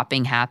our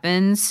cropping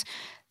happens,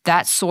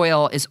 that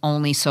soil is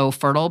only so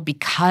fertile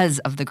because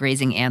of the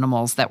grazing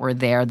animals that were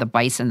there, the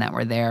bison that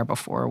were there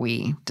before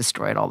we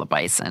destroyed all the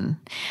bison.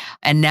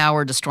 And now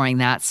we're destroying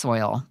that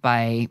soil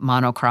by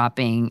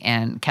monocropping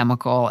and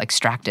chemical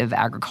extractive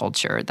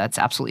agriculture that's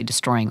absolutely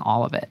destroying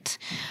all of it.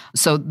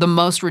 So the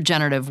most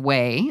regenerative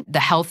way, the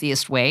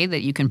healthiest way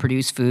that you can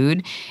produce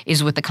food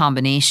is with the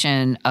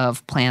combination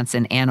of plants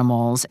and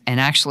animals, and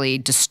actually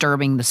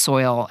disturbing the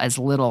soil as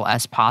little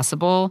as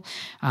possible.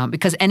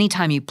 Because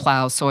anytime you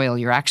plow soil,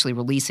 you're actually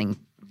releasing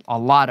a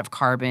lot of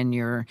carbon.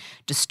 You're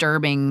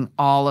disturbing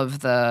all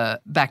of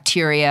the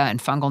bacteria and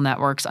fungal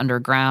networks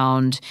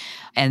underground.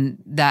 And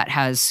that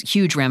has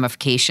huge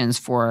ramifications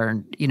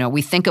for,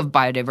 we think of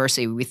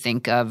biodiversity, we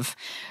think of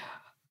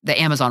the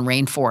Amazon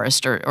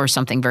rainforest or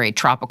something very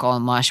tropical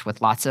and lush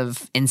with lots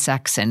of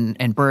insects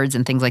and birds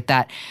and things like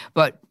that.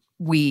 But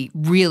we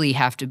really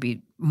have to be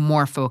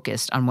more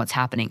focused on what's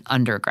happening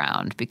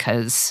underground,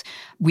 because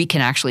we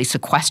can actually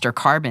sequester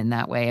carbon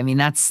that way. I mean,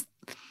 that's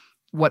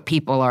what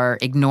people are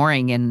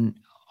ignoring in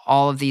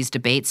all of these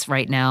debates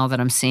right now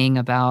that I'm seeing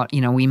about,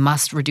 we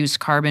must reduce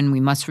carbon,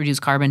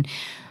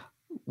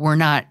 We're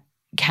not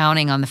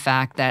counting on the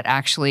fact that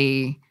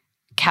actually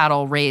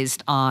cattle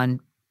raised on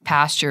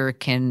pasture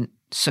can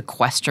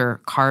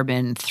sequester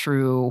carbon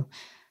through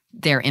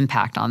their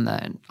impact on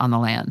the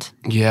land.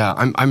 Yeah,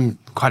 I'm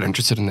quite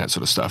interested in that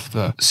sort of stuff,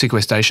 the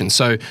sequestration.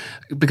 So,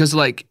 because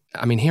here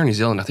in New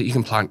Zealand, I think you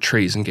can plant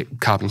trees and get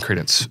carbon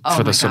credits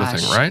for this sort of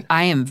thing, right?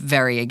 I am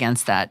very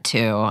against that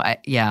too.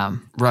 Yeah.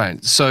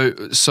 Right. So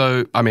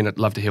I'd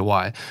love to hear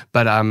why,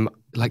 but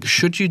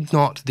should you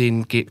not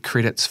then get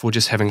credits for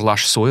just having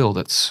lush soil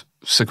that's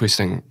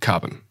sequestering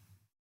carbon?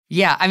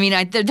 Yeah,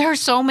 there are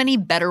so many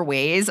better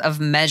ways of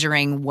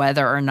measuring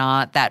whether or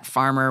not that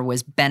farmer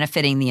was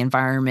benefiting the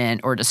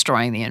environment or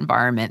destroying the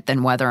environment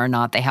than whether or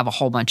not they have a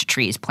whole bunch of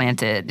trees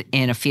planted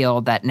in a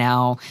field that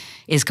now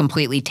is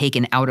completely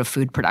taken out of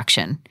food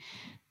production.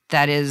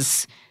 That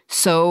is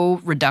so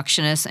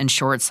reductionist and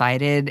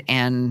short-sighted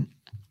and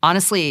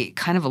honestly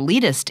kind of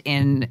elitist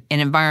in an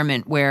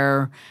environment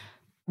where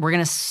we're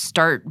going to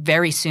start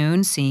very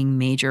soon seeing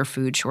major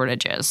food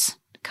shortages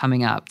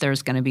coming up.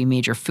 There's going to be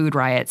major food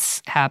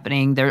riots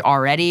happening. There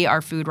already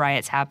are food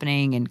riots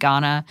happening in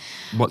Ghana.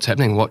 What's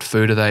happening? What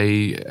food are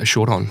they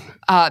short on?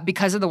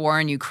 Because of the war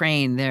in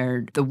Ukraine,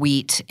 they're the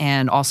wheat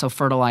and also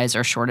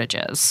fertilizer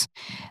shortages.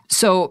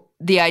 So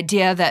the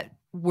idea that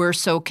we're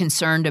so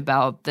concerned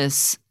about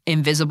this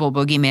invisible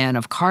boogeyman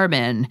of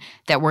carbon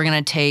that we're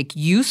going to take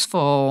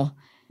useful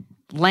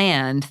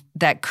land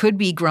that could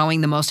be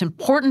growing the most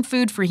important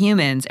food for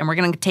humans and we're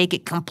going to take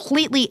it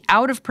completely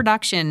out of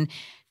production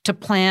to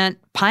plant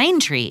pine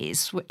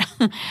trees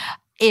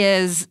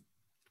is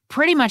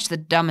pretty much the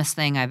dumbest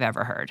thing I've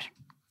ever heard.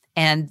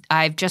 And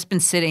I've just been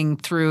sitting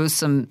through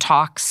some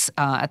talks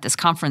at this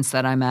conference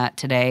that I'm at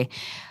today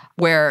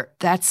where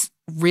that's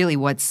really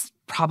what's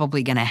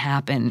probably going to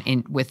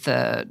happen with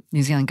the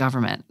New Zealand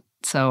government.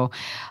 So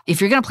if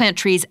you're going to plant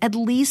trees, at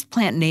least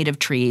plant native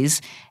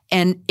trees.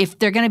 And if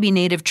they're going to be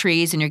native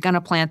trees and you're going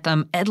to plant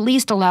them, at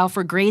least allow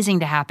for grazing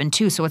to happen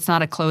too. So it's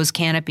not a closed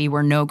canopy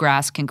where no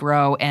grass can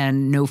grow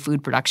and no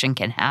food production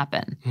can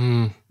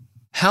happen.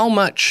 How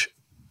much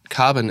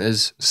carbon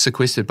is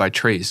sequestered by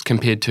trees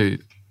compared to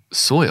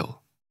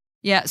soil?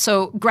 Yeah,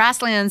 so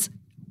grasslands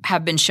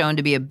have been shown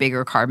to be a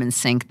bigger carbon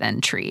sink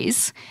than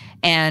trees.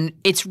 And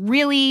it's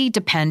really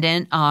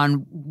dependent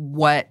on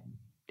what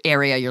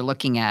area you're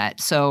looking at.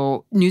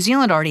 So New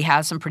Zealand already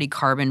has some pretty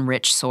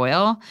carbon-rich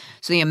soil.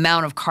 So the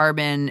amount of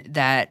carbon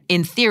that,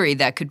 in theory,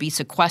 that could be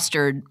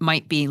sequestered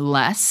might be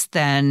less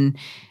than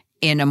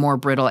in a more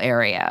brittle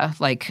area.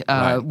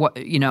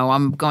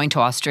 I'm going to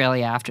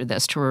Australia after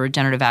this to a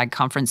regenerative ag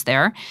conference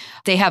there.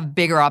 They have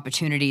bigger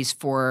opportunities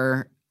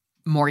for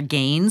more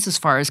gains as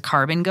far as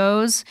carbon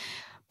goes.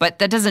 But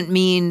that doesn't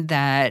mean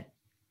that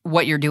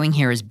what you're doing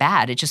here is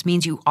bad. It just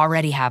means you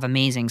already have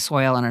amazing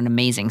soil and an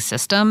amazing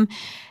system.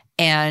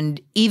 And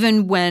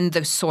even when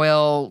the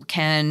soil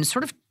can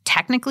sort of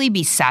technically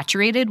be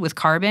saturated with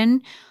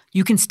carbon,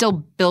 you can still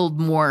build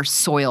more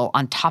soil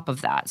on top of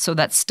that. So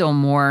that's still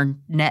more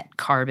net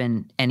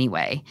carbon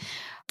anyway.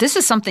 This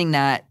is something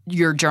that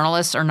your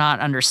journalists are not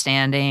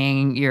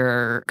understanding,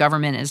 your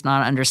government is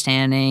not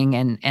understanding,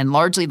 and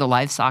largely the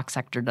livestock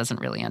sector doesn't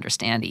really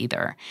understand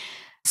either.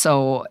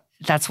 So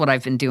that's what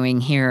I've been doing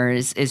here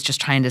is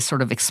just trying to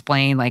sort of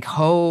explain,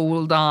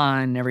 hold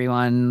on,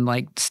 everyone,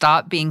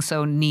 stop being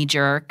so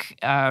knee-jerk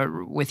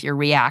with your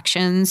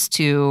reactions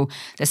to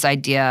this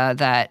idea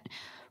that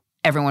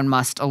everyone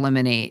must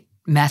eliminate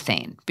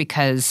methane,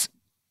 because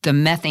the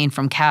methane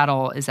from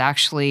cattle is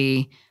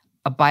actually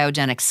a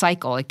biogenic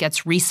cycle. It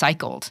gets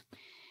recycled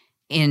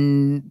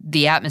in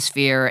the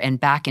atmosphere and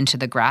back into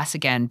the grass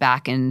again,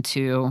 back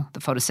into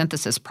the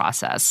photosynthesis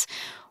process,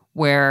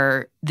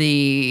 where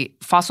the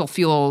fossil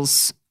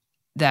fuels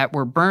that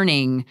we're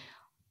burning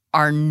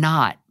are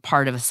not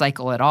part of a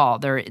cycle at all.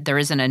 There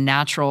isn't a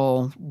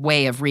natural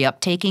way of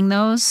reuptaking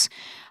those.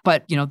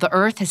 But, the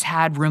Earth has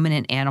had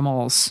ruminant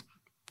animals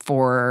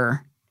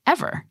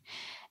forever.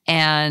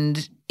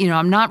 And,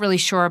 I'm not really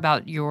sure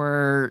about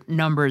your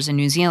numbers in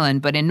New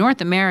Zealand, but in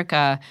North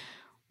America,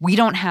 we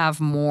don't have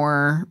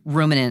more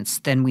ruminants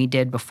than we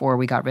did before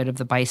we got rid of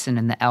the bison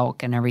and the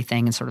elk and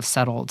everything and sort of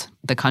settled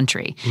the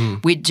country.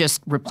 We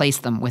just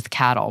replaced them with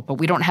cattle, but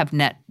we don't have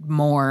net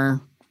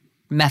more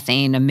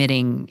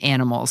methane-emitting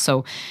animals.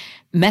 So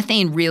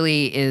methane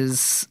really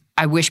is,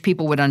 I wish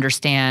people would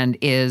understand,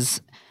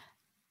 is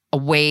a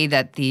way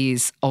that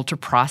these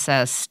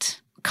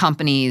ultra-processed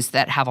companies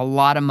that have a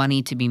lot of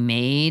money to be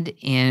made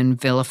in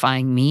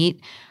vilifying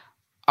meat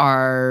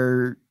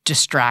are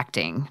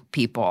distracting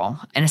people,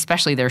 and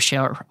especially their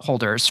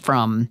shareholders,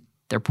 from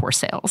their poor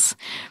sales,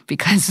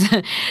 because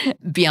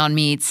Beyond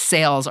Meat's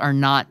sales are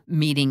not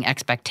meeting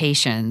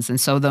expectations.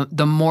 And so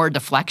the more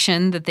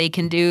deflection that they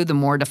can do, the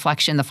more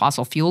deflection the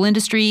fossil fuel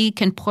industry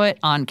can put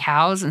on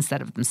cows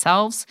instead of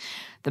themselves,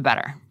 the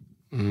better.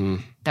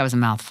 That was a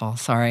mouthful.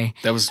 Sorry.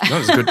 That was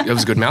good. That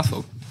was a good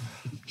mouthful.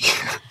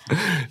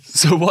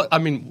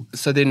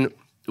 So then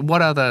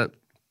what other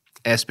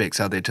aspects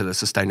are there to the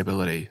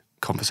sustainability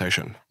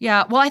conversation?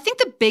 Yeah, well, I think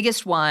the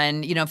biggest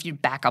one, if you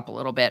back up a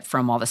little bit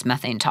from all this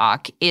methane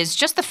talk, is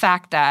just the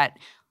fact that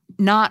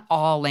not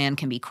all land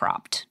can be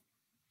cropped.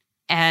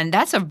 And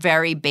that's a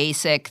very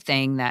basic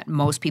thing that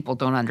most people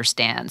don't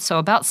understand. So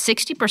about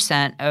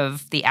 60%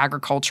 of the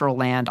agricultural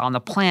land on the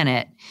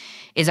planet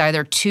is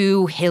either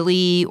too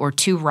hilly or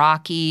too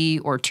rocky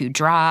or too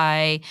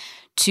dry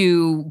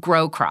to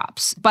grow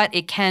crops, but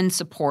it can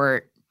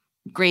support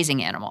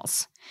grazing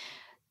animals.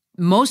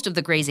 Most of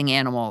the grazing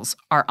animals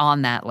are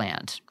on that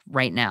land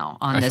right now,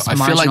 on this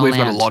marginal land. I feel like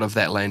we've got a lot of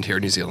that land here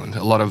in New Zealand,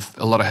 a lot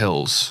of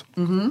hills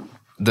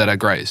that are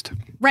grazed.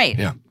 Right.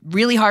 Yeah.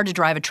 Really hard to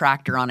drive a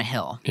tractor on a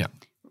hill. Yeah.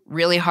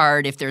 Really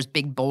hard if there's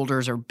big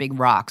boulders or big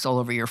rocks all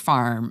over your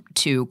farm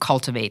to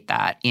cultivate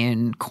that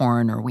in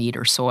corn or wheat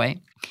or soy.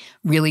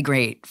 Really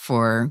great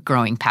for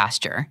growing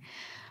pasture.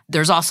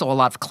 There's also a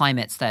lot of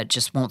climates that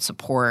just won't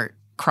support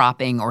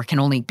cropping or can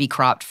only be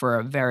cropped for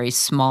a very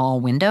small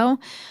window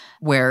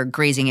where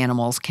grazing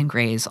animals can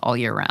graze all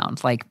year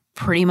round. Like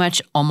pretty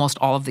much almost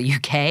all of the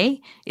UK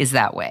is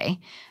that way.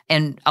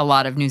 And a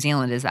lot of New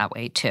Zealand is that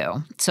way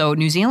too. So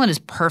New Zealand is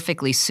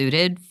perfectly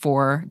suited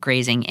for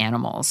grazing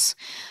animals.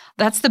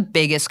 That's the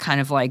biggest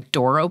kind of like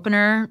door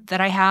opener that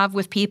I have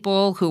with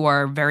people who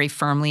are very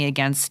firmly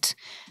against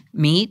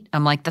meat.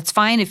 I'm like, that's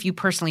fine if you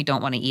personally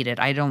don't want to eat it.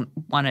 I don't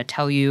want to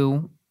tell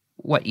you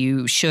what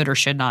you should or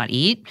should not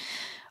eat,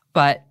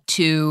 but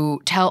to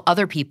tell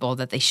other people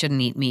that they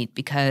shouldn't eat meat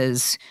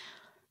because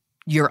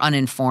you're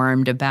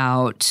uninformed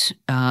about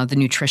the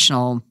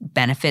nutritional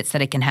benefits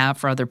that it can have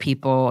for other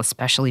people,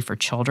 especially for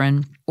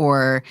children,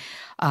 or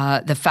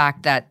the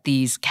fact that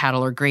these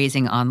cattle are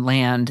grazing on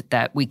land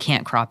that we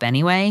can't crop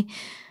anyway.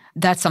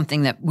 That's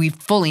something that we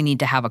fully need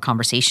to have a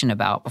conversation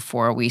about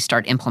before we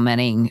start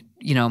implementing,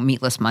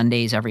 meatless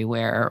Mondays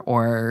everywhere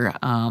or,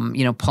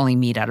 pulling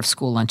meat out of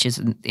school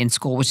lunches in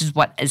school, which is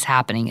what is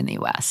happening in the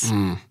U.S.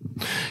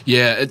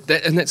 Yeah,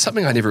 and that's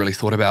something I never really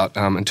thought about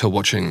until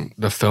watching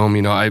the film.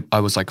 I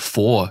was like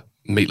for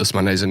meatless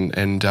Mondays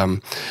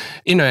and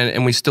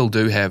we still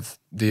do have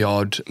the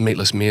odd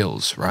meatless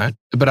meals, right?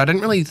 But I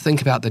didn't really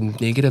think about the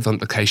negative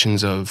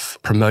implications of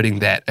promoting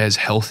that as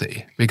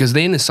healthy, because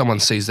then if someone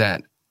sees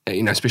that,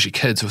 especially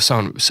kids who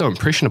are so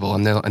impressionable,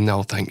 and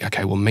they'll think,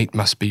 okay, well, meat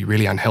must be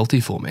really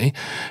unhealthy for me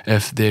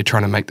if they're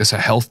trying to make this a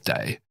health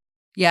day.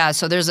 Yeah,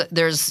 so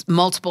there's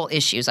multiple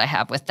issues I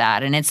have with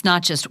that. And it's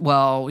not just,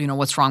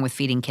 what's wrong with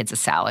feeding kids a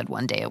salad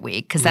one day a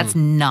week? Because that's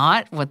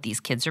not what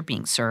these kids are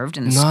being served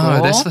in the school.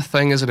 No, that's the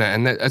thing, isn't it?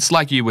 And it's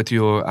like you with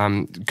your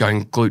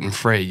going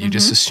gluten-free. You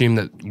just assume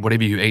that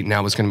whatever you eat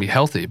now is going to be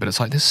healthy. But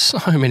it's like there's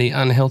so many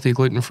unhealthy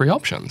gluten-free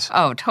options.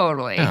 Oh,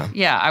 totally.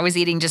 Yeah, I was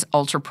eating just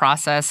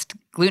ultra-processed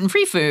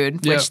gluten-free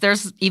food, which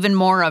there's even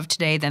more of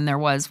today than there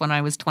was when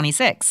I was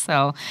 26.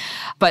 So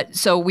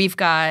we've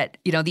got,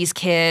 these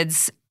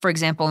kids. For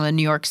example, in the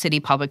New York City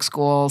public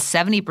schools,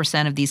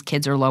 70% of these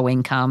kids are low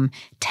income,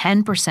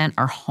 10%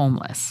 are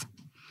homeless.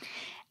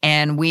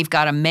 And we've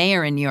got a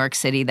mayor in New York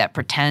City that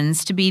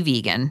pretends to be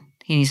vegan.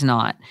 He's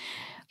not.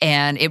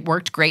 And it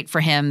worked great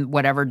for him,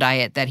 whatever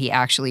diet that he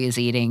actually is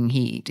eating.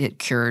 It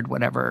cured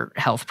whatever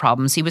health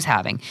problems he was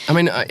having. I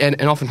mean,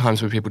 and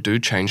oftentimes when people do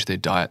change their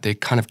diet, they're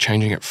kind of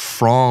changing it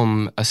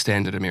from a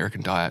standard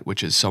American diet,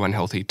 which is so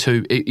unhealthy,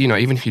 to,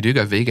 even if you do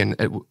go vegan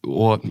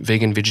or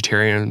vegan,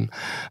 vegetarian,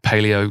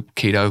 paleo,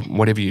 keto,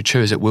 whatever you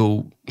choose, it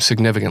will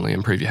significantly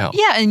improve your health.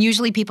 Yeah, and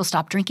usually people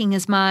stop drinking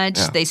as much.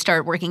 Yeah. They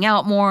start working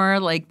out more,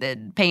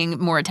 paying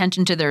more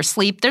attention to their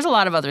sleep. There's a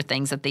lot of other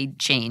things that they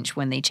change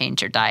when they change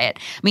their diet.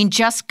 I mean,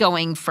 just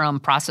going from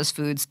processed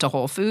foods to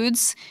whole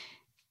foods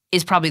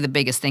is probably the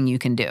biggest thing you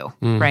can do,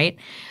 right?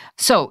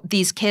 So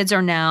these kids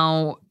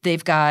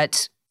they've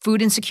got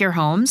food insecure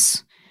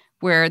homes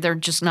where they're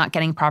just not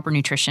getting proper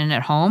nutrition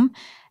at home.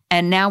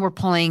 And now we're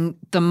pulling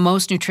the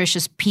most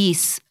nutritious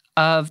piece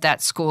of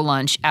that school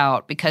lunch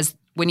out, because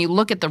when you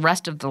look at the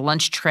rest of the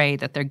lunch tray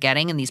that they're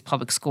getting in these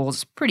public schools,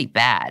 it's pretty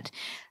bad.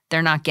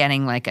 They're not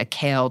getting like a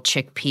kale,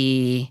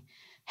 chickpea,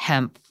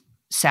 hemp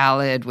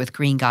salad with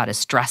green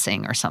goddess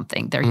dressing or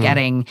something. They're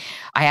getting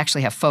 – I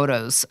actually have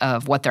photos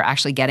of what they're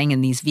actually getting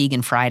in these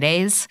vegan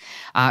Fridays,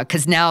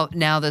 because now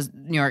the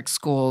New York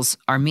schools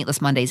are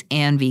Meatless Mondays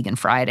and Vegan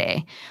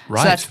Friday.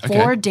 Right. So that's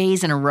 4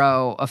 days in a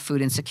row of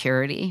food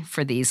insecurity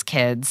for these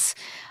kids.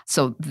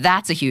 So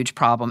that's a huge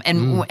problem.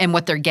 And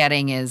what they're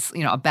getting is,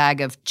 a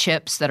bag of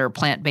chips that are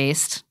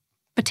plant-based,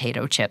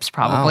 potato chips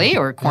probably,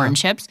 or corn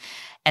chips.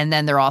 And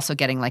then they're also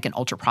getting like an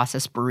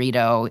ultra-processed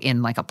burrito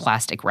in like a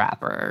plastic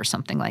wrapper or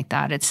something like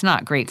that. It's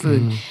not great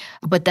food.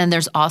 But then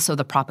there's also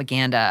the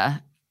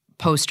propaganda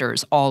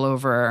posters all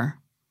over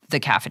the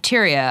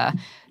cafeteria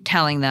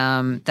telling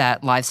them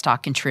that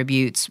livestock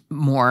contributes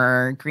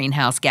more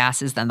greenhouse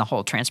gases than the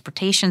whole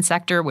transportation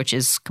sector, which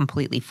is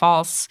completely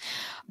false.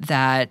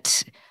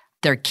 That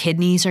their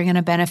kidneys are going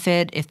to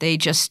benefit if they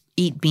just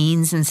eat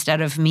beans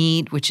instead of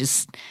meat,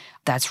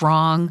 that's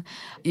wrong.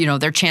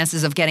 Their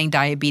chances of getting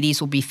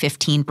diabetes will be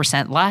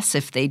 15% less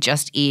if they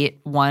just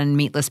eat one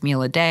meatless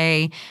meal a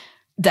day.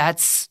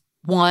 That's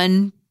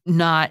one,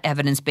 not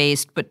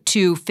evidence-based, but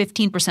two,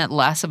 15%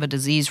 less of a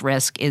disease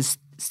risk is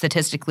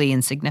statistically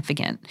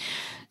insignificant.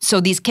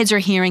 So these kids are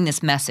hearing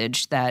this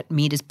message that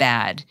meat is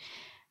bad.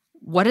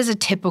 what does a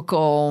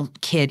typical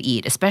kid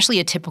eat, especially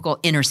a typical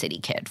inner city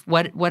kid?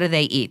 What do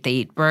they eat? They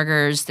eat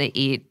burgers, they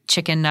eat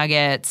chicken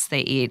nuggets,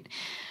 they eat,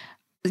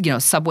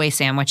 Subway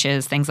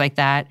sandwiches, things like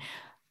that.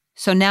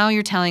 So now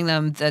you're telling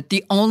them that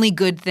the only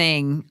good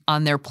thing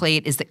on their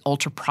plate is the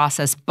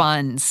ultra-processed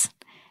buns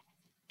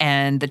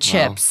and the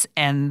chips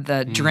and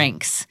the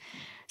drinks.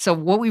 So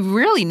what we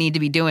really need to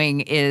be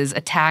doing is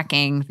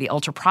attacking the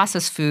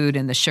ultra-processed food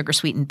and the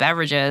sugar-sweetened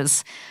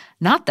beverages,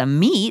 not the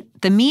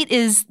meat. The meat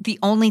is the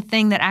only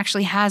thing that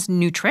actually has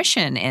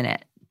nutrition in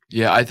it.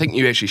 Yeah, I think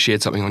you actually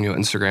shared something on your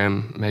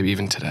Instagram, maybe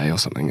even today or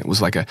something. It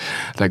was like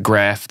that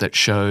graph that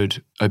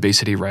showed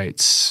obesity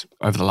rates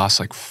over the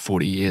last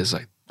 40 years,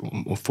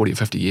 or 40 or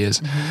 50 years.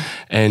 Mm-hmm.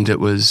 And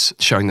it was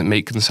showing that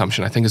meat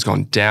consumption, I think, has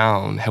gone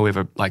down.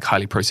 However,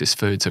 highly processed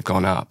foods have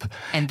gone up.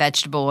 And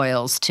vegetable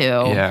oils too.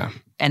 Yeah.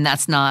 And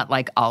that's not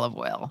like olive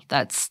oil.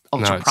 That's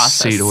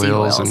ultra-processed seed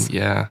oils.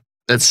 And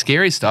it's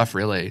scary stuff,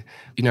 really.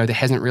 There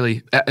hasn't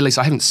really, at least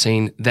I haven't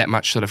seen that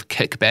much sort of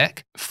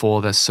kickback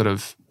for this sort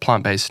of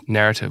plant-based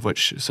narrative,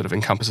 which sort of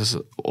encompasses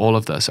all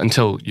of this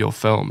until your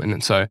film.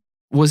 And so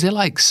was there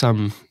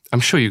I'm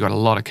sure you got a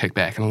lot of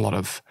kickback and a lot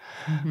of,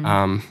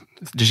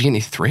 did you get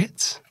any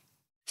threats?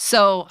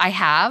 So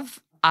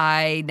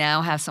I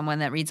now have someone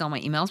that reads all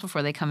my emails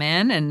before they come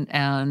in,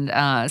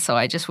 and so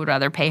I just would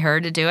rather pay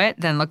her to do it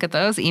than look at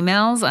those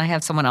emails. I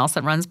have someone else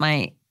that runs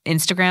my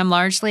Instagram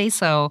largely,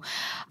 so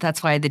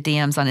that's why the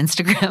DMs on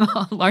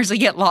Instagram largely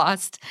get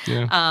lost.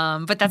 Yeah.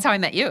 But that's how I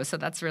met you, so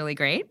that's really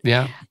great.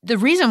 Yeah. The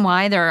reason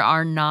why there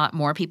are not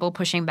more people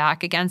pushing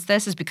back against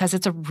this is because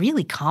it's a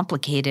really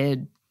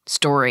complicated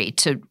story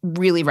to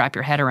really wrap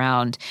your head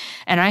around.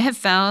 And I have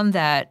found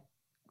that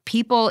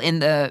people in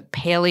the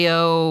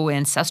paleo,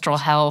 ancestral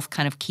health,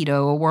 kind of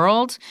keto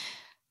world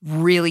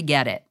really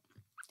get it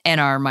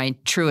and are my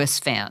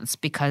truest fans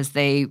because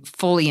they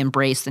fully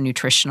embrace the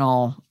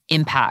nutritional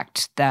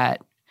impact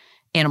that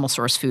animal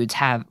source foods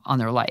have on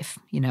their life,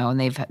 and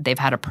they've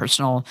had a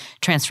personal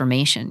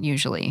transformation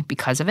usually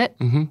because of it.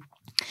 Mm-hmm.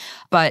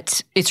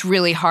 But it's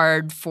really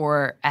hard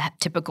for a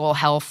typical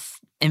health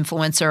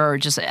influencer or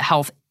just a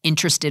health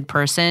interested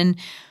person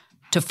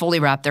to fully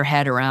wrap their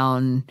head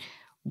around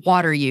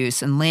water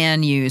use and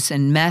land use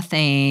and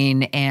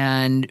methane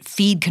and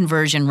feed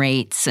conversion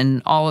rates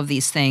and all of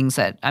these things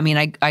that,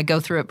 I go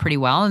through it pretty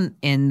well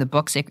in the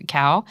book Sacred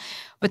Cow,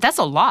 but that's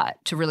a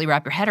lot to really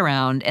wrap your head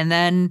around. And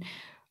then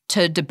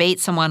to debate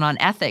someone on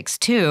ethics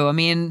too.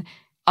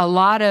 A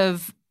lot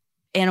of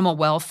animal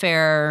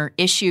welfare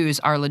issues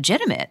are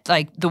legitimate.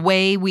 Like the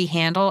way we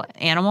handle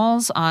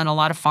animals on a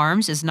lot of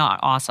farms is not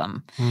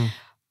awesome.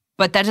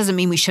 But that doesn't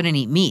mean we shouldn't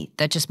eat meat.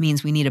 That just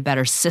means we need a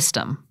better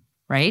system,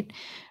 right?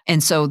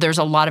 And so there's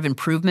a lot of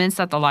improvements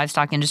that the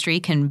livestock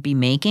industry can be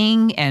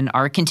making and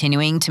are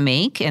continuing to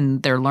make,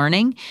 and they're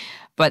learning.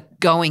 But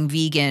going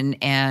vegan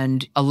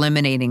and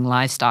eliminating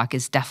livestock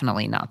is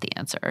definitely not the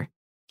answer.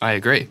 I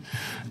agree.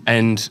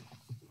 And,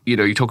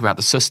 you talk about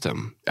the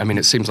system.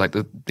 It seems like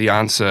the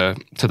answer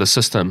to the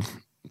system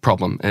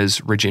problem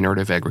is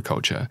regenerative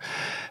agriculture.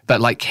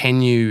 But,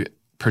 can you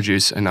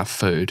produce enough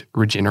food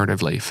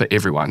regeneratively for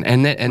everyone,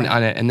 and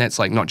that's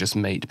not just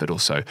meat, but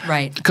also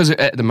because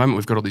at the moment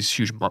we've got all these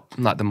huge the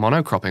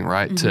monocropping,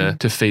 right,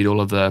 to feed all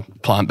of the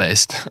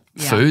plant-based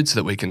foods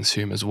that we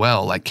consume as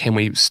well. Can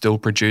we still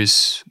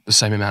produce the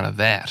same amount of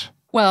that?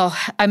 Well,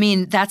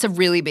 that's a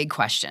really big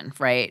question,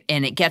 right?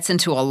 And it gets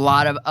into a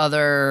lot of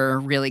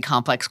other really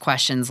complex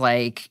questions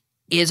like,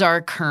 is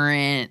our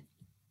current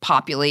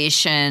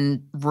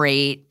population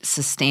rate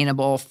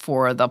sustainable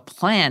for the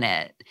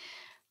planet?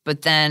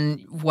 But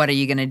then what are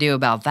you going to do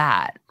about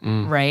that,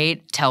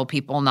 right? Tell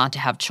people not to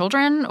have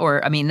children?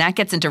 Or, that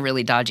gets into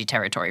really dodgy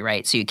territory,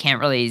 right? So you can't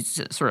really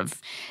sort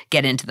of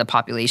get into the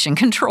population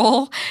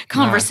control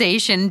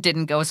conversation.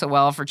 Didn't go so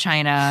well for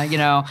China,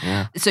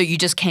 Yeah. So you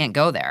just can't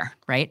go there,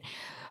 right?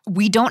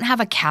 We don't have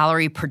a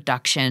calorie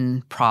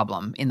production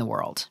problem in the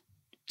world.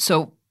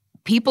 So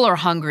people are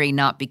hungry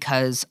not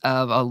because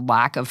of a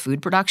lack of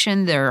food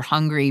production. They're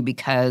hungry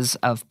because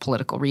of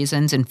political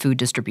reasons and food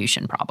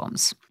distribution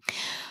problems.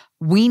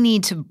 We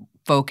need to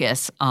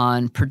focus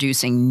on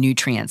producing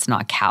nutrients,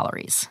 not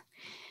calories.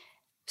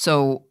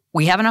 So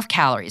we have enough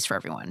calories for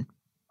everyone.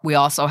 We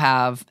also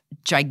have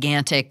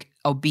gigantic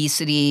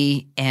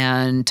obesity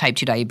and type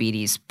 2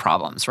 diabetes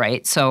problems,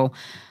 right? So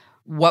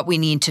what we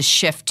need to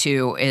shift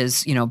to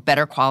is,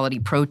 better quality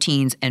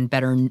proteins and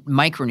better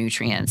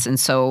micronutrients. And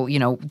so,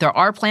 there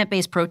are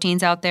plant-based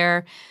proteins out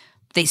there.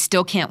 They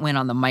still can't win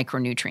on the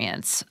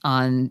micronutrients,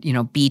 on,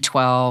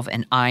 B12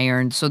 and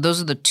iron. So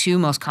those are the two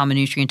most common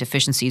nutrient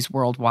deficiencies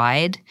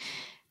worldwide.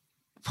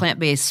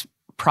 Plant-based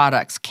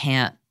products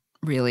can't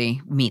really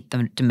meet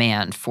the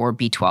demand for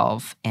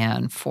B12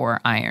 and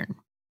for iron.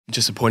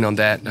 Just a point on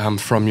that,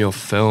 from your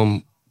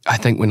film, I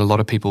think when a lot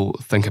of people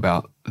think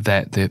about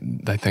that,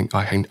 they think,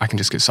 I can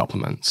just get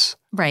supplements.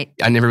 Right.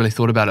 I never really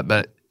thought about it,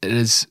 but it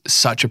is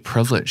such a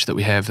privilege that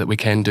we have that we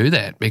can do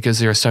that, because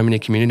there are so many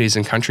communities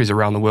and countries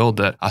around the world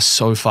that are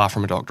so far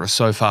from a doctor,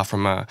 so far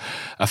from a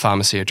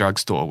pharmacy, a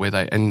drugstore,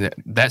 and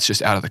that's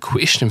just out of the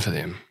question for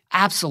them.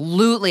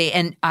 Absolutely.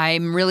 And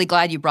I'm really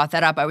glad you brought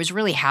that up. I was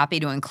really happy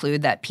to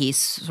include that piece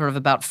sort of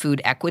about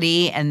food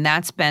equity. And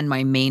that's been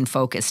my main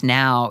focus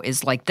now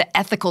is like the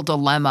ethical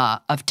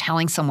dilemma of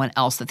telling someone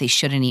else that they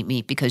shouldn't eat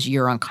meat because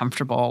you're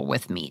uncomfortable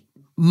with meat.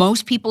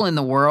 Most people in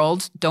the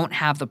world don't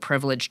have the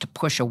privilege to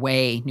push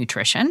away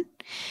nutrition.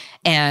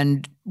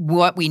 And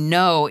what we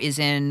know is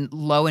in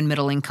low and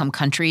middle income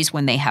countries,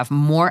 when they have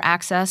more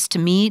access to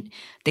meat,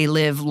 they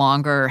live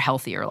longer,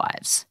 healthier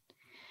lives.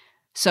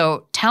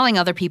 So telling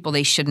other people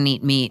they shouldn't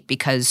eat meat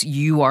because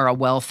you are a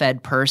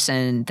well-fed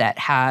person that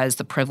has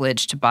the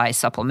privilege to buy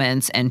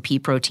supplements and pea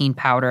protein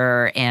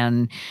powder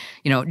and,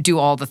 do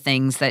all the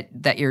things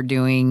that you're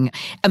doing.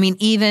 I mean,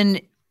 even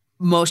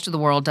most of the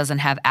world doesn't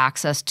have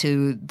access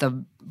to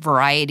the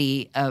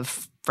variety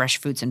of fresh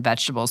fruits and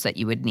vegetables that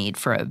you would need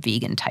for a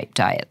vegan type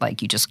diet.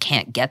 Like you just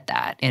can't get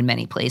that in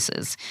many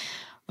places.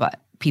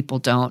 But people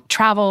don't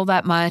travel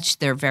that much.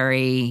 They're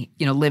very,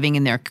 living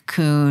in their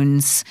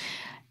cocoons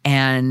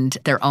and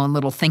their own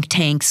little think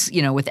tanks,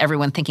 with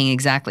everyone thinking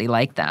exactly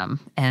like them.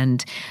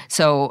 And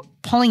so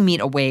pulling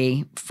meat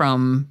away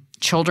from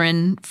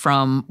children,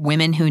 from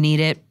women who need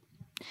it,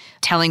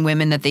 telling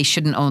women that they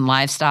shouldn't own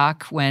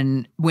livestock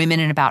when women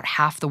in about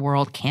half the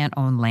world can't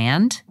own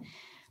land,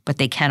 but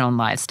they can own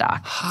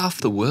livestock.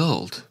 Half the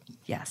world?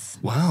 Yes.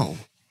 Wow.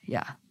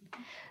 Yeah.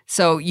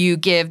 So you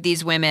give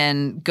these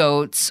women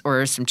goats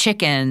or some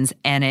chickens,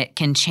 and it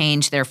can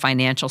change their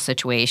financial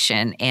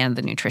situation and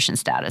the nutrition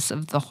status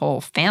of the whole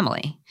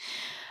family.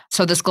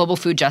 So this Global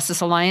Food Justice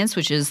Alliance,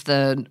 which is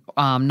the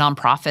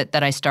nonprofit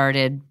that I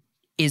started,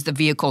 is the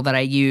vehicle that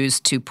I use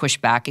to push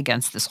back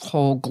against this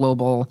whole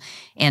global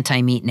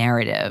anti-meat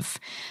narrative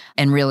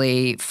and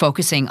really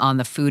focusing on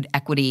the food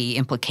equity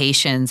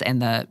implications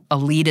and the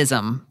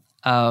elitism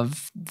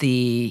of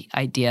the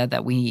idea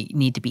that we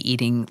need to be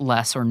eating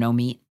less or no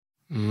meat.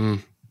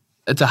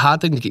 It's a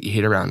hard thing to get your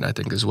head around, I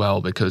think, as well,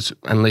 because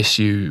unless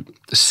you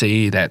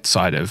see that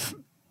side of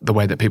the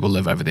way that people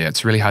live over there,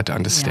 it's really hard to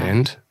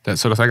understand that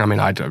sort of thing. I mean,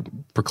 I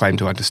don't proclaim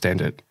to understand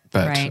it,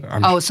 but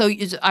right. So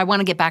I want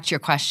to get back to your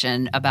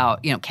question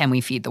about, can we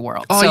feed the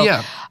world?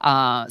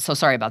 So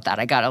sorry about that.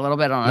 I got a little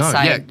bit on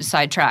a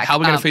side track. How are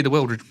we going to feed the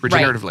world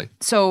regeneratively? Right.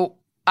 So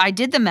I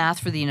did the math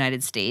for the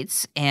United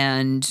States,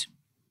 and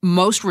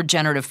most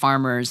regenerative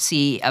farmers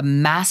see a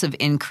massive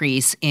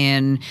increase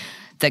in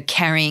the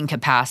carrying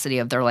capacity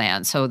of their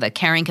land. So the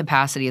carrying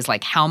capacity is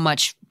like how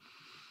many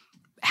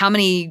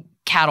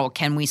cattle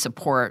can we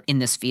support in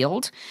this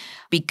field?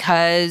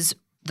 Because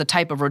the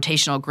type of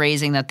rotational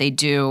grazing that they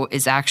do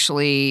is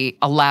actually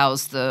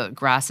allows the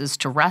grasses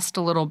to rest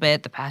a little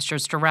bit, the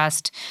pastures to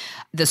rest,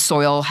 the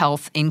soil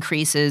health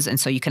increases, and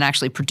so you can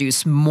actually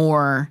produce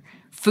more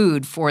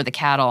food for the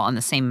cattle on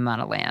the same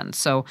amount of land.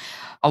 So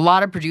a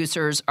lot of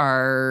producers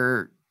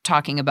are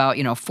talking about,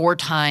 4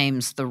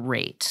 times the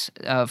rate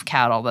of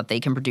cattle that they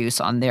can produce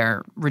on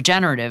their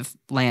regenerative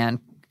land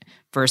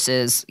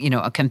versus,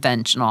 a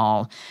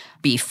conventional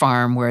beef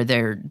farm where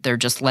they're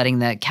just letting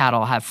the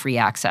cattle have free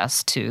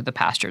access to the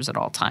pastures at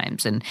all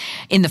times. And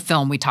in the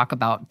film, we talk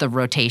about the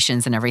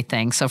rotations and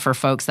everything. So for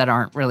folks that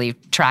aren't really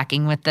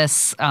tracking with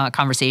this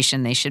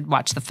conversation, they should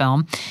watch the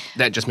film.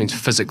 That just means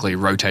physically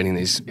rotating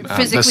these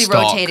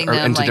rotating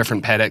them into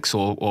different paddocks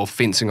or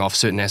fencing off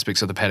certain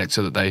aspects of the paddock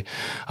so that they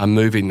are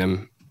moving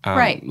them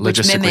right,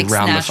 which mimics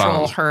around natural the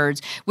farm.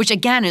 herds, which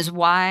again is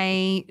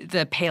why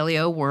the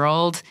paleo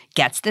world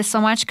gets this so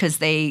much, because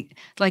they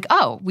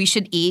we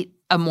should eat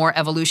a more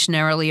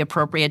evolutionarily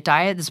appropriate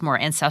diet, this more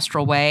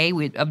ancestral way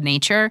of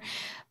nature.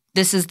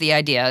 This is the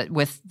idea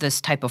with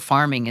this type of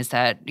farming is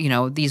that,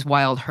 these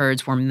wild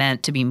herds were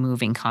meant to be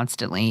moving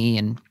constantly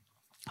and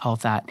all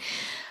of that.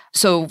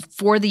 So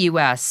for the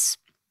U.S.,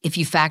 if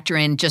you factor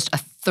in just a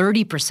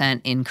 30%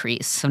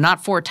 increase, so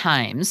not 4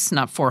 times,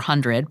 not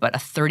 400, but a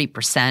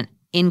 30%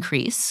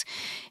 increase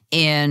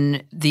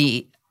in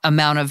the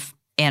amount of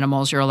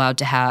animals you're allowed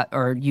to have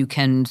or you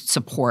can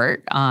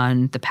support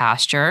on the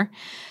pasture,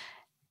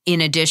 in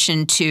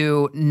addition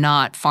to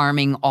not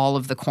farming all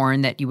of the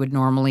corn that you would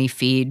normally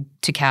feed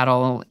to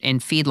cattle in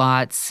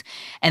feedlots,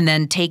 and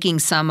then taking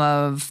some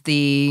of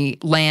the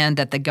land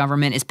that the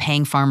government is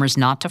paying farmers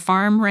not to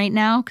farm right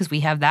now, because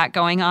we have that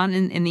going on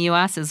in the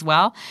U.S. as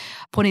well,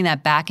 putting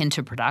that back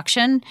into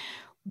production.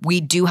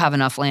 We do have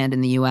enough land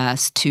in the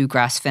U.S. to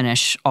grass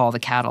finish all the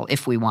cattle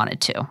if we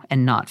wanted to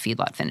and not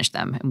feedlot finish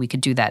them. And we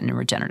could do that in a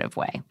regenerative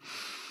way.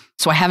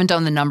 So I haven't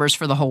done the numbers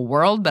for the whole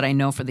world, but I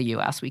know for the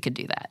U.S. we could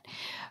do that.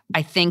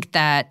 I think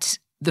that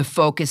the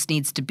focus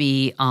needs to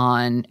be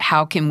on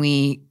how can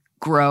we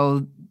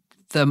grow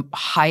the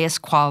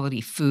highest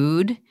quality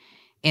food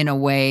in a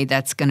way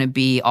that's going to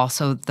be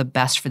also the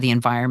best for the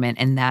environment.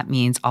 And that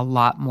means a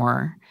lot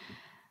more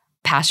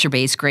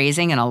pasture-based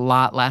grazing and a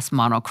lot less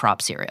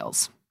monocrop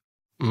cereals.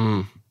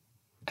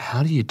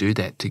 How do you do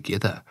that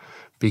together?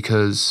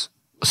 Because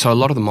so a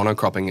lot of the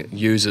monocropping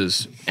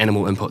uses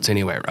animal inputs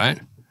anyway, right?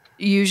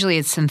 Usually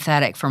it's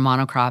synthetic for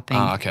monocropping.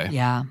 Oh, okay.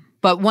 Yeah.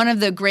 But one of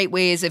the great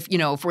ways, if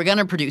we're going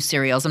to produce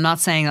cereals, I'm not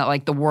saying that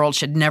like the world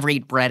should never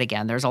eat bread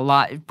again. There's a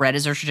lot. Bread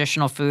is a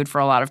traditional food for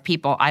a lot of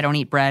people. I don't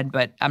eat bread,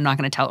 but I'm not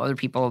going to tell other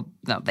people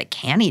that they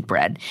can eat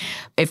bread.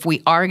 If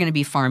we are going to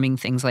be farming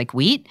things like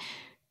wheat,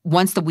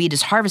 once the wheat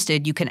is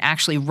harvested, you can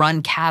actually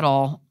run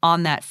cattle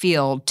on that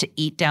field to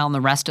eat down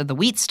the rest of the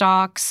wheat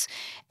stalks,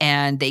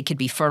 and they could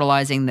be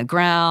fertilizing the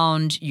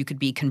ground. You could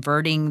be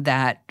converting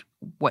that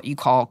what you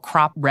call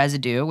crop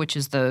residue, which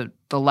is the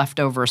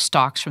leftover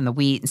stalks from the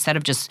wheat. Instead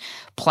of just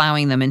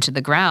plowing them into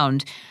the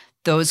ground,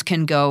 those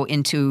can go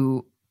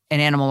into an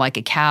animal like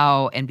a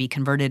cow and be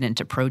converted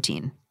into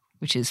protein,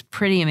 which is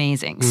pretty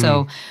amazing.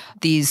 So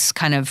these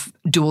kind of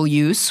dual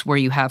use where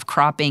you have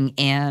cropping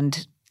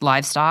and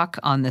livestock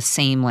on the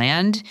same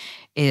land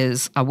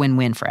is a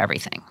win-win for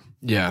everything.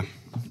 Yeah.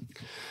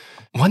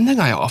 One thing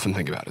I often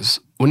think about is,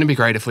 wouldn't it be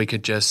great if we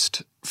could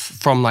just,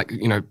 from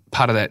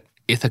part of that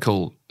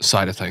ethical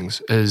side of things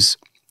is,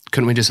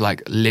 couldn't we just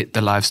let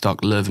the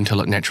livestock live until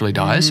it naturally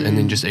dies and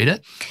then just eat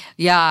it?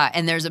 Yeah,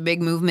 and there's a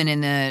big movement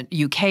in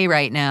the UK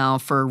right now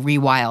for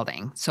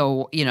rewilding.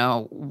 So,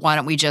 why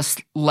don't we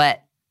just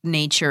let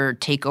nature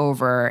take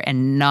over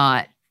and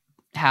not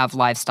have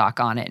livestock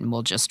on it, and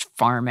we'll just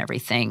farm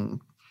everything,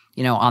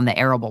 on the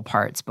arable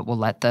parts, but we'll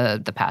let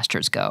the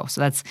pastures go. So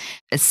that's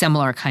a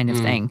similar kind of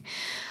thing.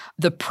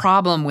 The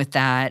problem with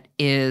that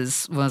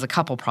is, well, there's a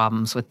couple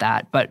problems with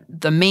that, but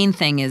the main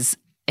thing is,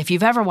 if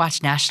you've ever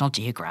watched National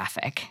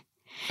Geographic.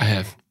 I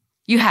have.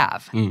 You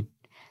have.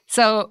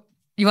 So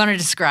you want to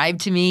describe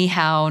to me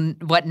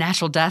what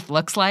natural death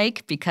looks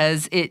like?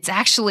 Because it's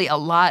actually a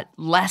lot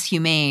less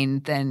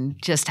humane than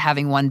just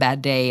having one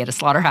bad day at a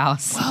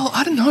slaughterhouse. Well,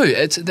 I don't know.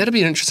 That'd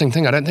be an interesting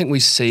thing. I don't think we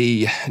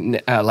see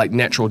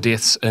natural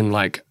deaths in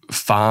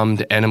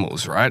farmed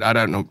animals, right? I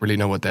don't really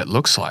know what that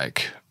looks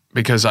like,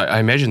 because I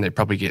imagine they'd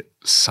probably get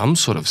some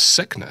sort of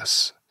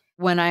sickness.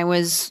 When I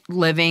was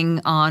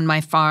living on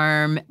my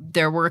farm,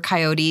 there were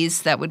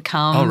coyotes that would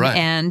come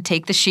and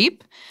take the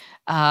sheep.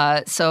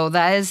 So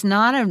that is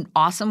not an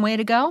awesome way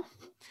to go.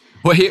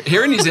 Well,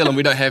 here in New Zealand,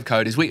 we don't have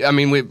coyotes. We're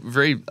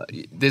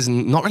there's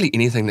not really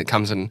anything that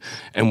comes in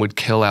and would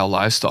kill our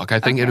livestock. I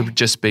think it would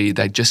just be,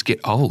 they'd just get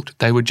old.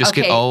 They would just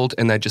get old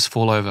and they'd just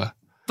fall over.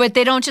 But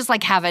they don't just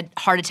have a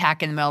heart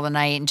attack in the middle of the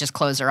night and just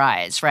close their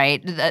eyes,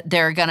 right?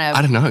 They're going to...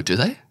 I don't know, do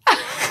they?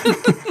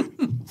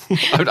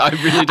 I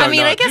really don't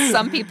know. I guess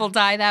some people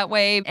die that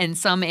way, and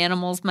some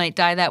animals might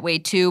die that way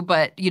too.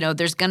 But,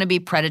 there's going to be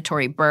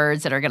predatory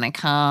birds that are going to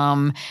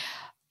come.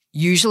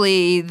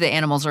 Usually the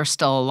animals are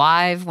still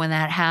alive when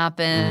that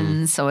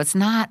happens. So it's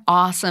not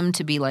awesome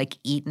to be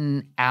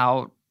eaten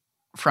out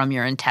from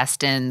your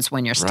intestines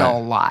when you're still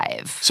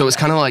alive. So it's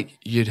kind of like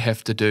you'd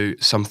have to do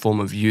some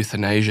form of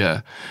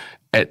euthanasia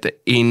at the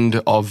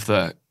end of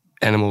the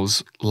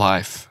animal's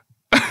life.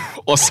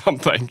 Or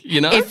something,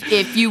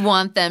 If you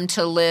want them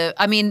to live.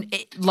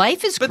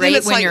 Life is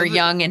great when you're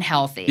young and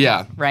healthy.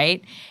 Yeah.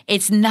 Right?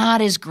 It's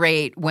not as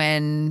great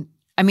when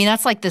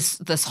that's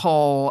this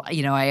whole,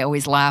 I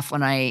always laugh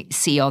when I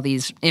see all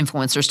these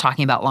influencers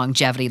talking about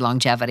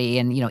longevity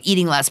and,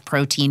 eating less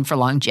protein for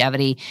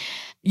longevity.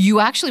 You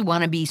actually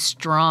want to be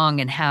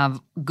strong and have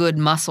good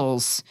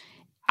muscles.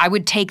 I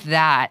would take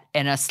that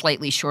in a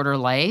slightly shorter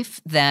life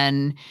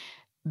than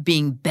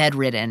being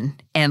bedridden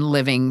and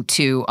living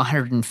to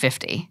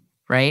 150.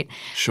 Right?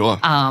 Sure.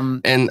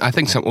 And I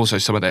think some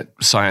of that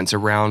science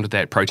around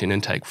that protein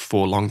intake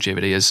for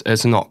longevity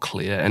is not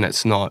clear, and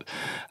it's not,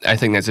 I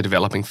think that's a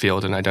developing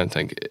field, and I don't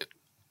think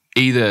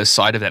either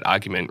side of that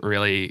argument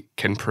really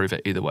can prove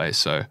it either way.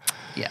 So,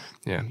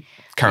 yeah,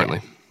 currently.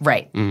 Yeah.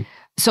 Right.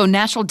 So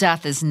natural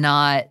death is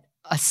not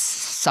a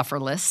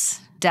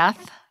sufferless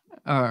death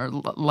or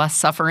less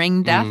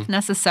suffering death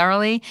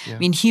necessarily. Yeah.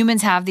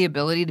 Humans have the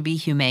ability to be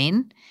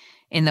humane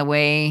in the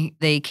way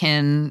they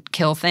can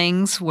kill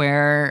things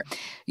where,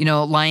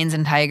 lions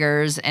and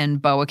tigers and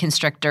boa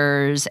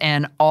constrictors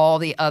and all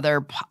the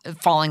other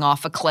falling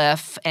off a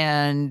cliff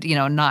and,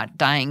 not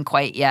dying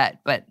quite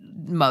yet, but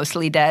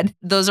mostly dead.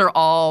 Those are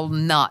all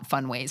not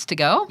fun ways to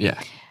go.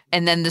 Yeah.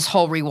 And then this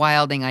whole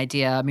rewilding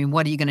idea,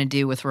 what are you going to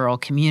do with rural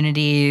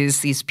communities,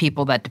 these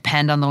people that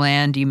depend on the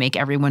land? Do you make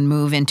everyone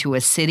move into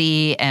a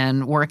city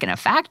and work in a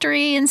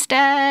factory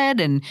instead?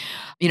 And,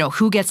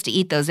 who gets to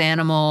eat those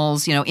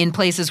animals? In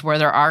places where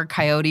there are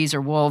coyotes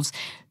or wolves,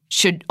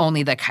 should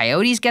only the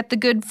coyotes get the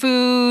good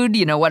food?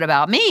 What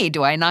about me?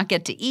 Do I not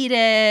get to eat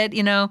it?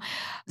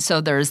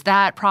 So there's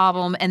that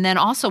problem. And then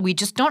also we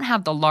just don't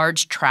have the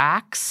large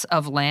tracts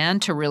of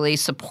land to really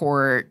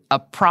support a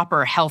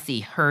proper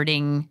healthy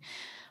herding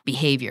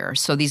behavior.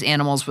 So these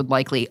animals would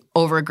likely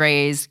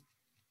overgraze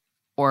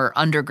or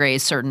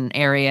undergraze certain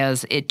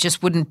areas. It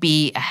just wouldn't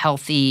be a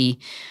healthy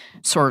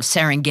sort of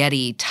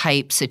Serengeti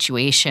type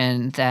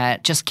situation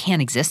that just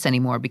can't exist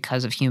anymore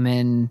because of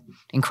human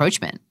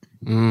encroachment.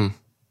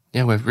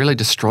 Yeah, we're really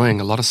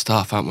destroying a lot of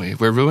stuff, aren't we?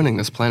 We're ruining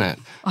this planet.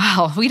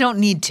 Well, we don't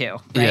need to,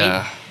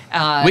 right?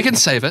 Yeah. We can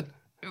save it.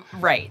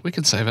 Right. We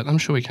can save it. I'm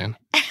sure we can.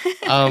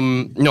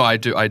 No, I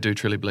do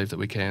truly believe that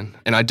we can.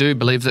 And I do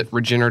believe that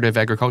regenerative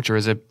agriculture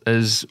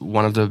is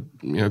one of the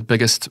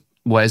biggest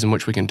ways in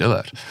which we can do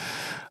it.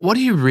 What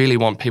do you really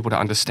want people to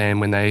understand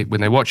when they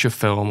watch your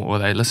film or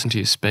they listen to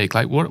you speak?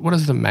 Like, what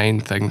is the main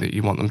thing that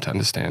you want them to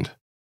understand?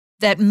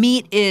 That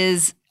meat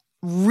is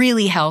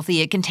really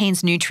healthy. It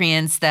contains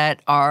nutrients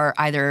that are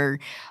either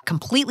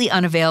completely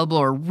unavailable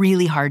or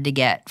really hard to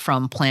get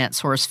from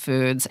plant-sourced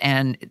foods,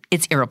 and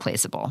it's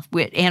irreplaceable.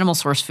 Animal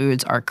source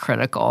foods are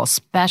critical,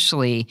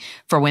 especially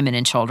for women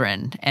and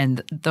children,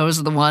 and those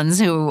are the ones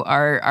who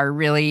are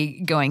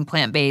really going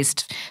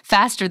plant-based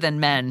faster than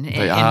men,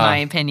 in my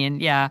opinion.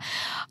 Yeah.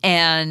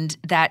 And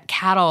that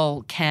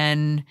cattle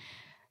can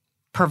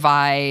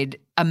provide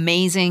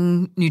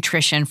amazing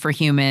nutrition for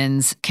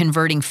humans,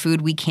 converting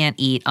food we can't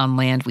eat on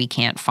land we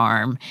can't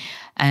farm.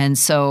 And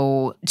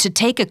so to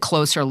take a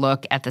closer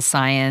look at the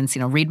science,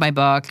 read my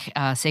book,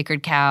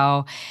 Sacred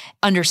Cow,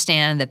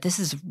 understand that this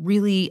is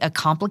really a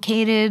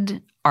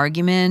complicated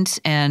argument.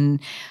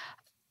 And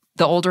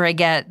the older I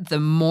get, the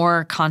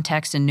more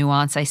context and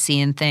nuance I see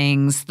in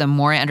things, the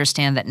more I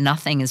understand that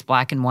nothing is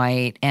black and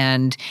white.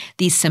 And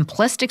these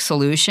simplistic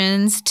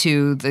solutions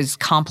to these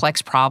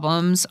complex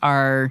problems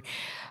are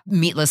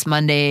Meatless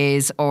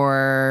Mondays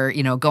or,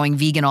 going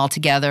vegan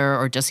altogether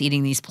or just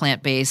eating these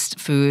plant-based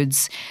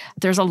foods.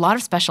 There's a lot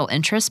of special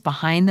interest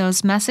behind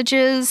those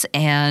messages,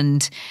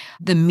 and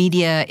the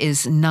media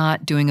is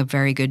not doing a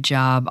very good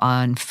job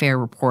on fair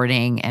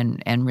reporting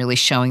and really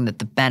showing that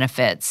the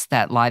benefits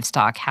that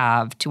livestock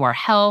have to our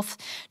health,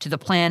 to the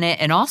planet,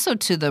 and also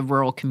to the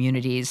rural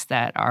communities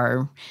that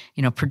are,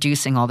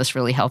 producing all this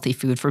really healthy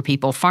food for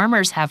people.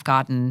 Farmers have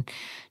gotten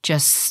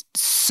just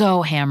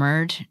so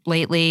hammered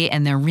lately,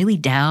 and they're really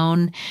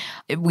down.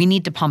 We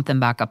need to pump them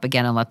back up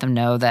again and let them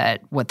know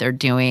that what they're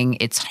doing,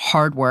 it's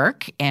hard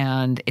work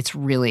and it's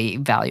really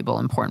valuable,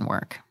 important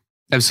work.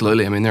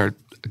 Absolutely. I mean, they're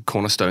a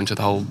cornerstone to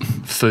the whole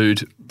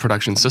food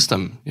production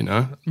system,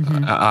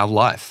 our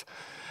life.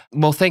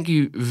 Well, thank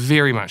you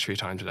very much for your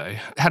time today.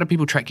 How do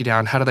people track you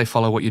down? How do they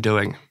follow what you're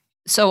doing?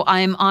 So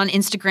I'm on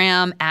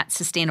Instagram at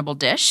Sustainable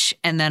Dish,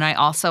 and then I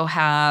also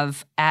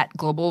have at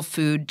Global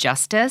Food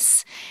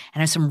Justice,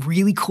 and I have some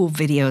really cool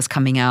videos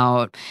coming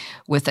out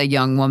with a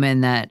young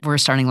woman that we're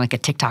starting like a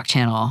TikTok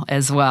channel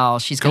as well.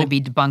 She's going to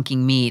be debunking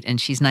meat, and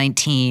she's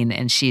 19,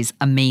 and she's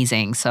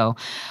amazing. So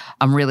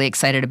I'm really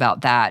excited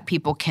about that.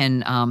 People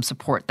can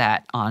support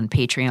that on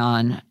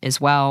Patreon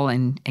as well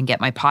and get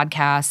my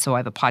podcast. So I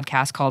have a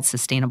podcast called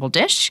Sustainable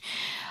Dish.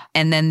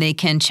 And then they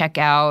can check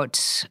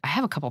out, I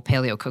have a couple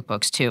paleo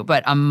cookbooks too,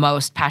 but I'm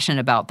most passionate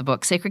about the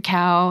book Sacred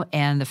Cow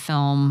and the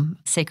film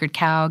Sacred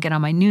Cow. Get on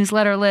my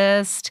newsletter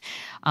list.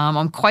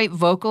 I'm quite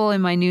vocal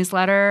in my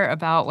newsletter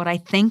about what I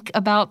think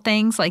about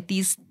things like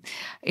these.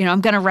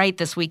 I'm going to write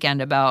this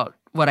weekend about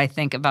what I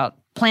think about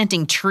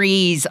planting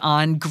trees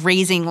on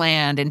grazing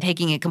land and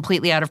taking it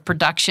completely out of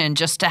production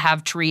just to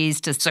have trees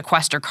to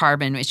sequester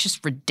carbon. It's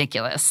just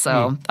ridiculous.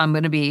 So I'm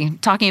going to be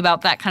talking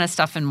about that kind of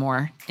stuff and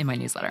more in my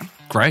newsletter.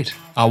 Great.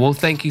 Well,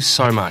 thank you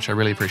so much. I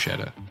really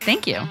appreciate it.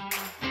 Thank you.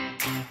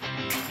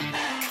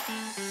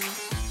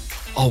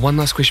 Oh, one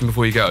last question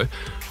before you go.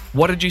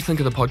 What did you think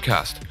of the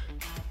podcast?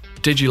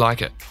 Did you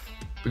like it?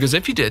 Because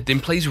if you did,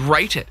 then please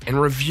rate it and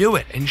review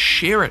it and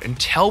share it and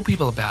tell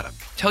people about it.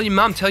 Tell your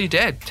mum, tell your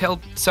dad, tell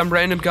some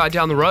random guy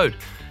down the road.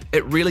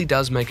 It really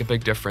does make a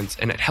big difference,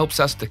 and it helps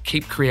us to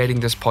keep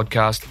creating this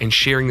podcast and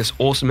sharing this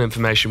awesome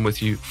information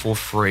with you for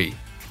free.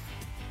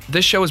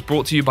 This show is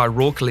brought to you by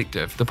Raw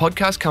Collective, the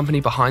podcast company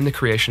behind the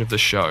creation of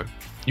this show.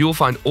 You will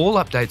find all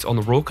updates on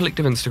the Raw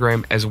Collective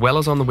Instagram as well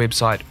as on the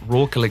website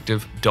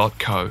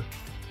rawcollective.co.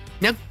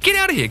 Now get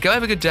out of here. Go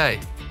have a good day.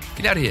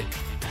 Get out of here.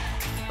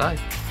 Bye.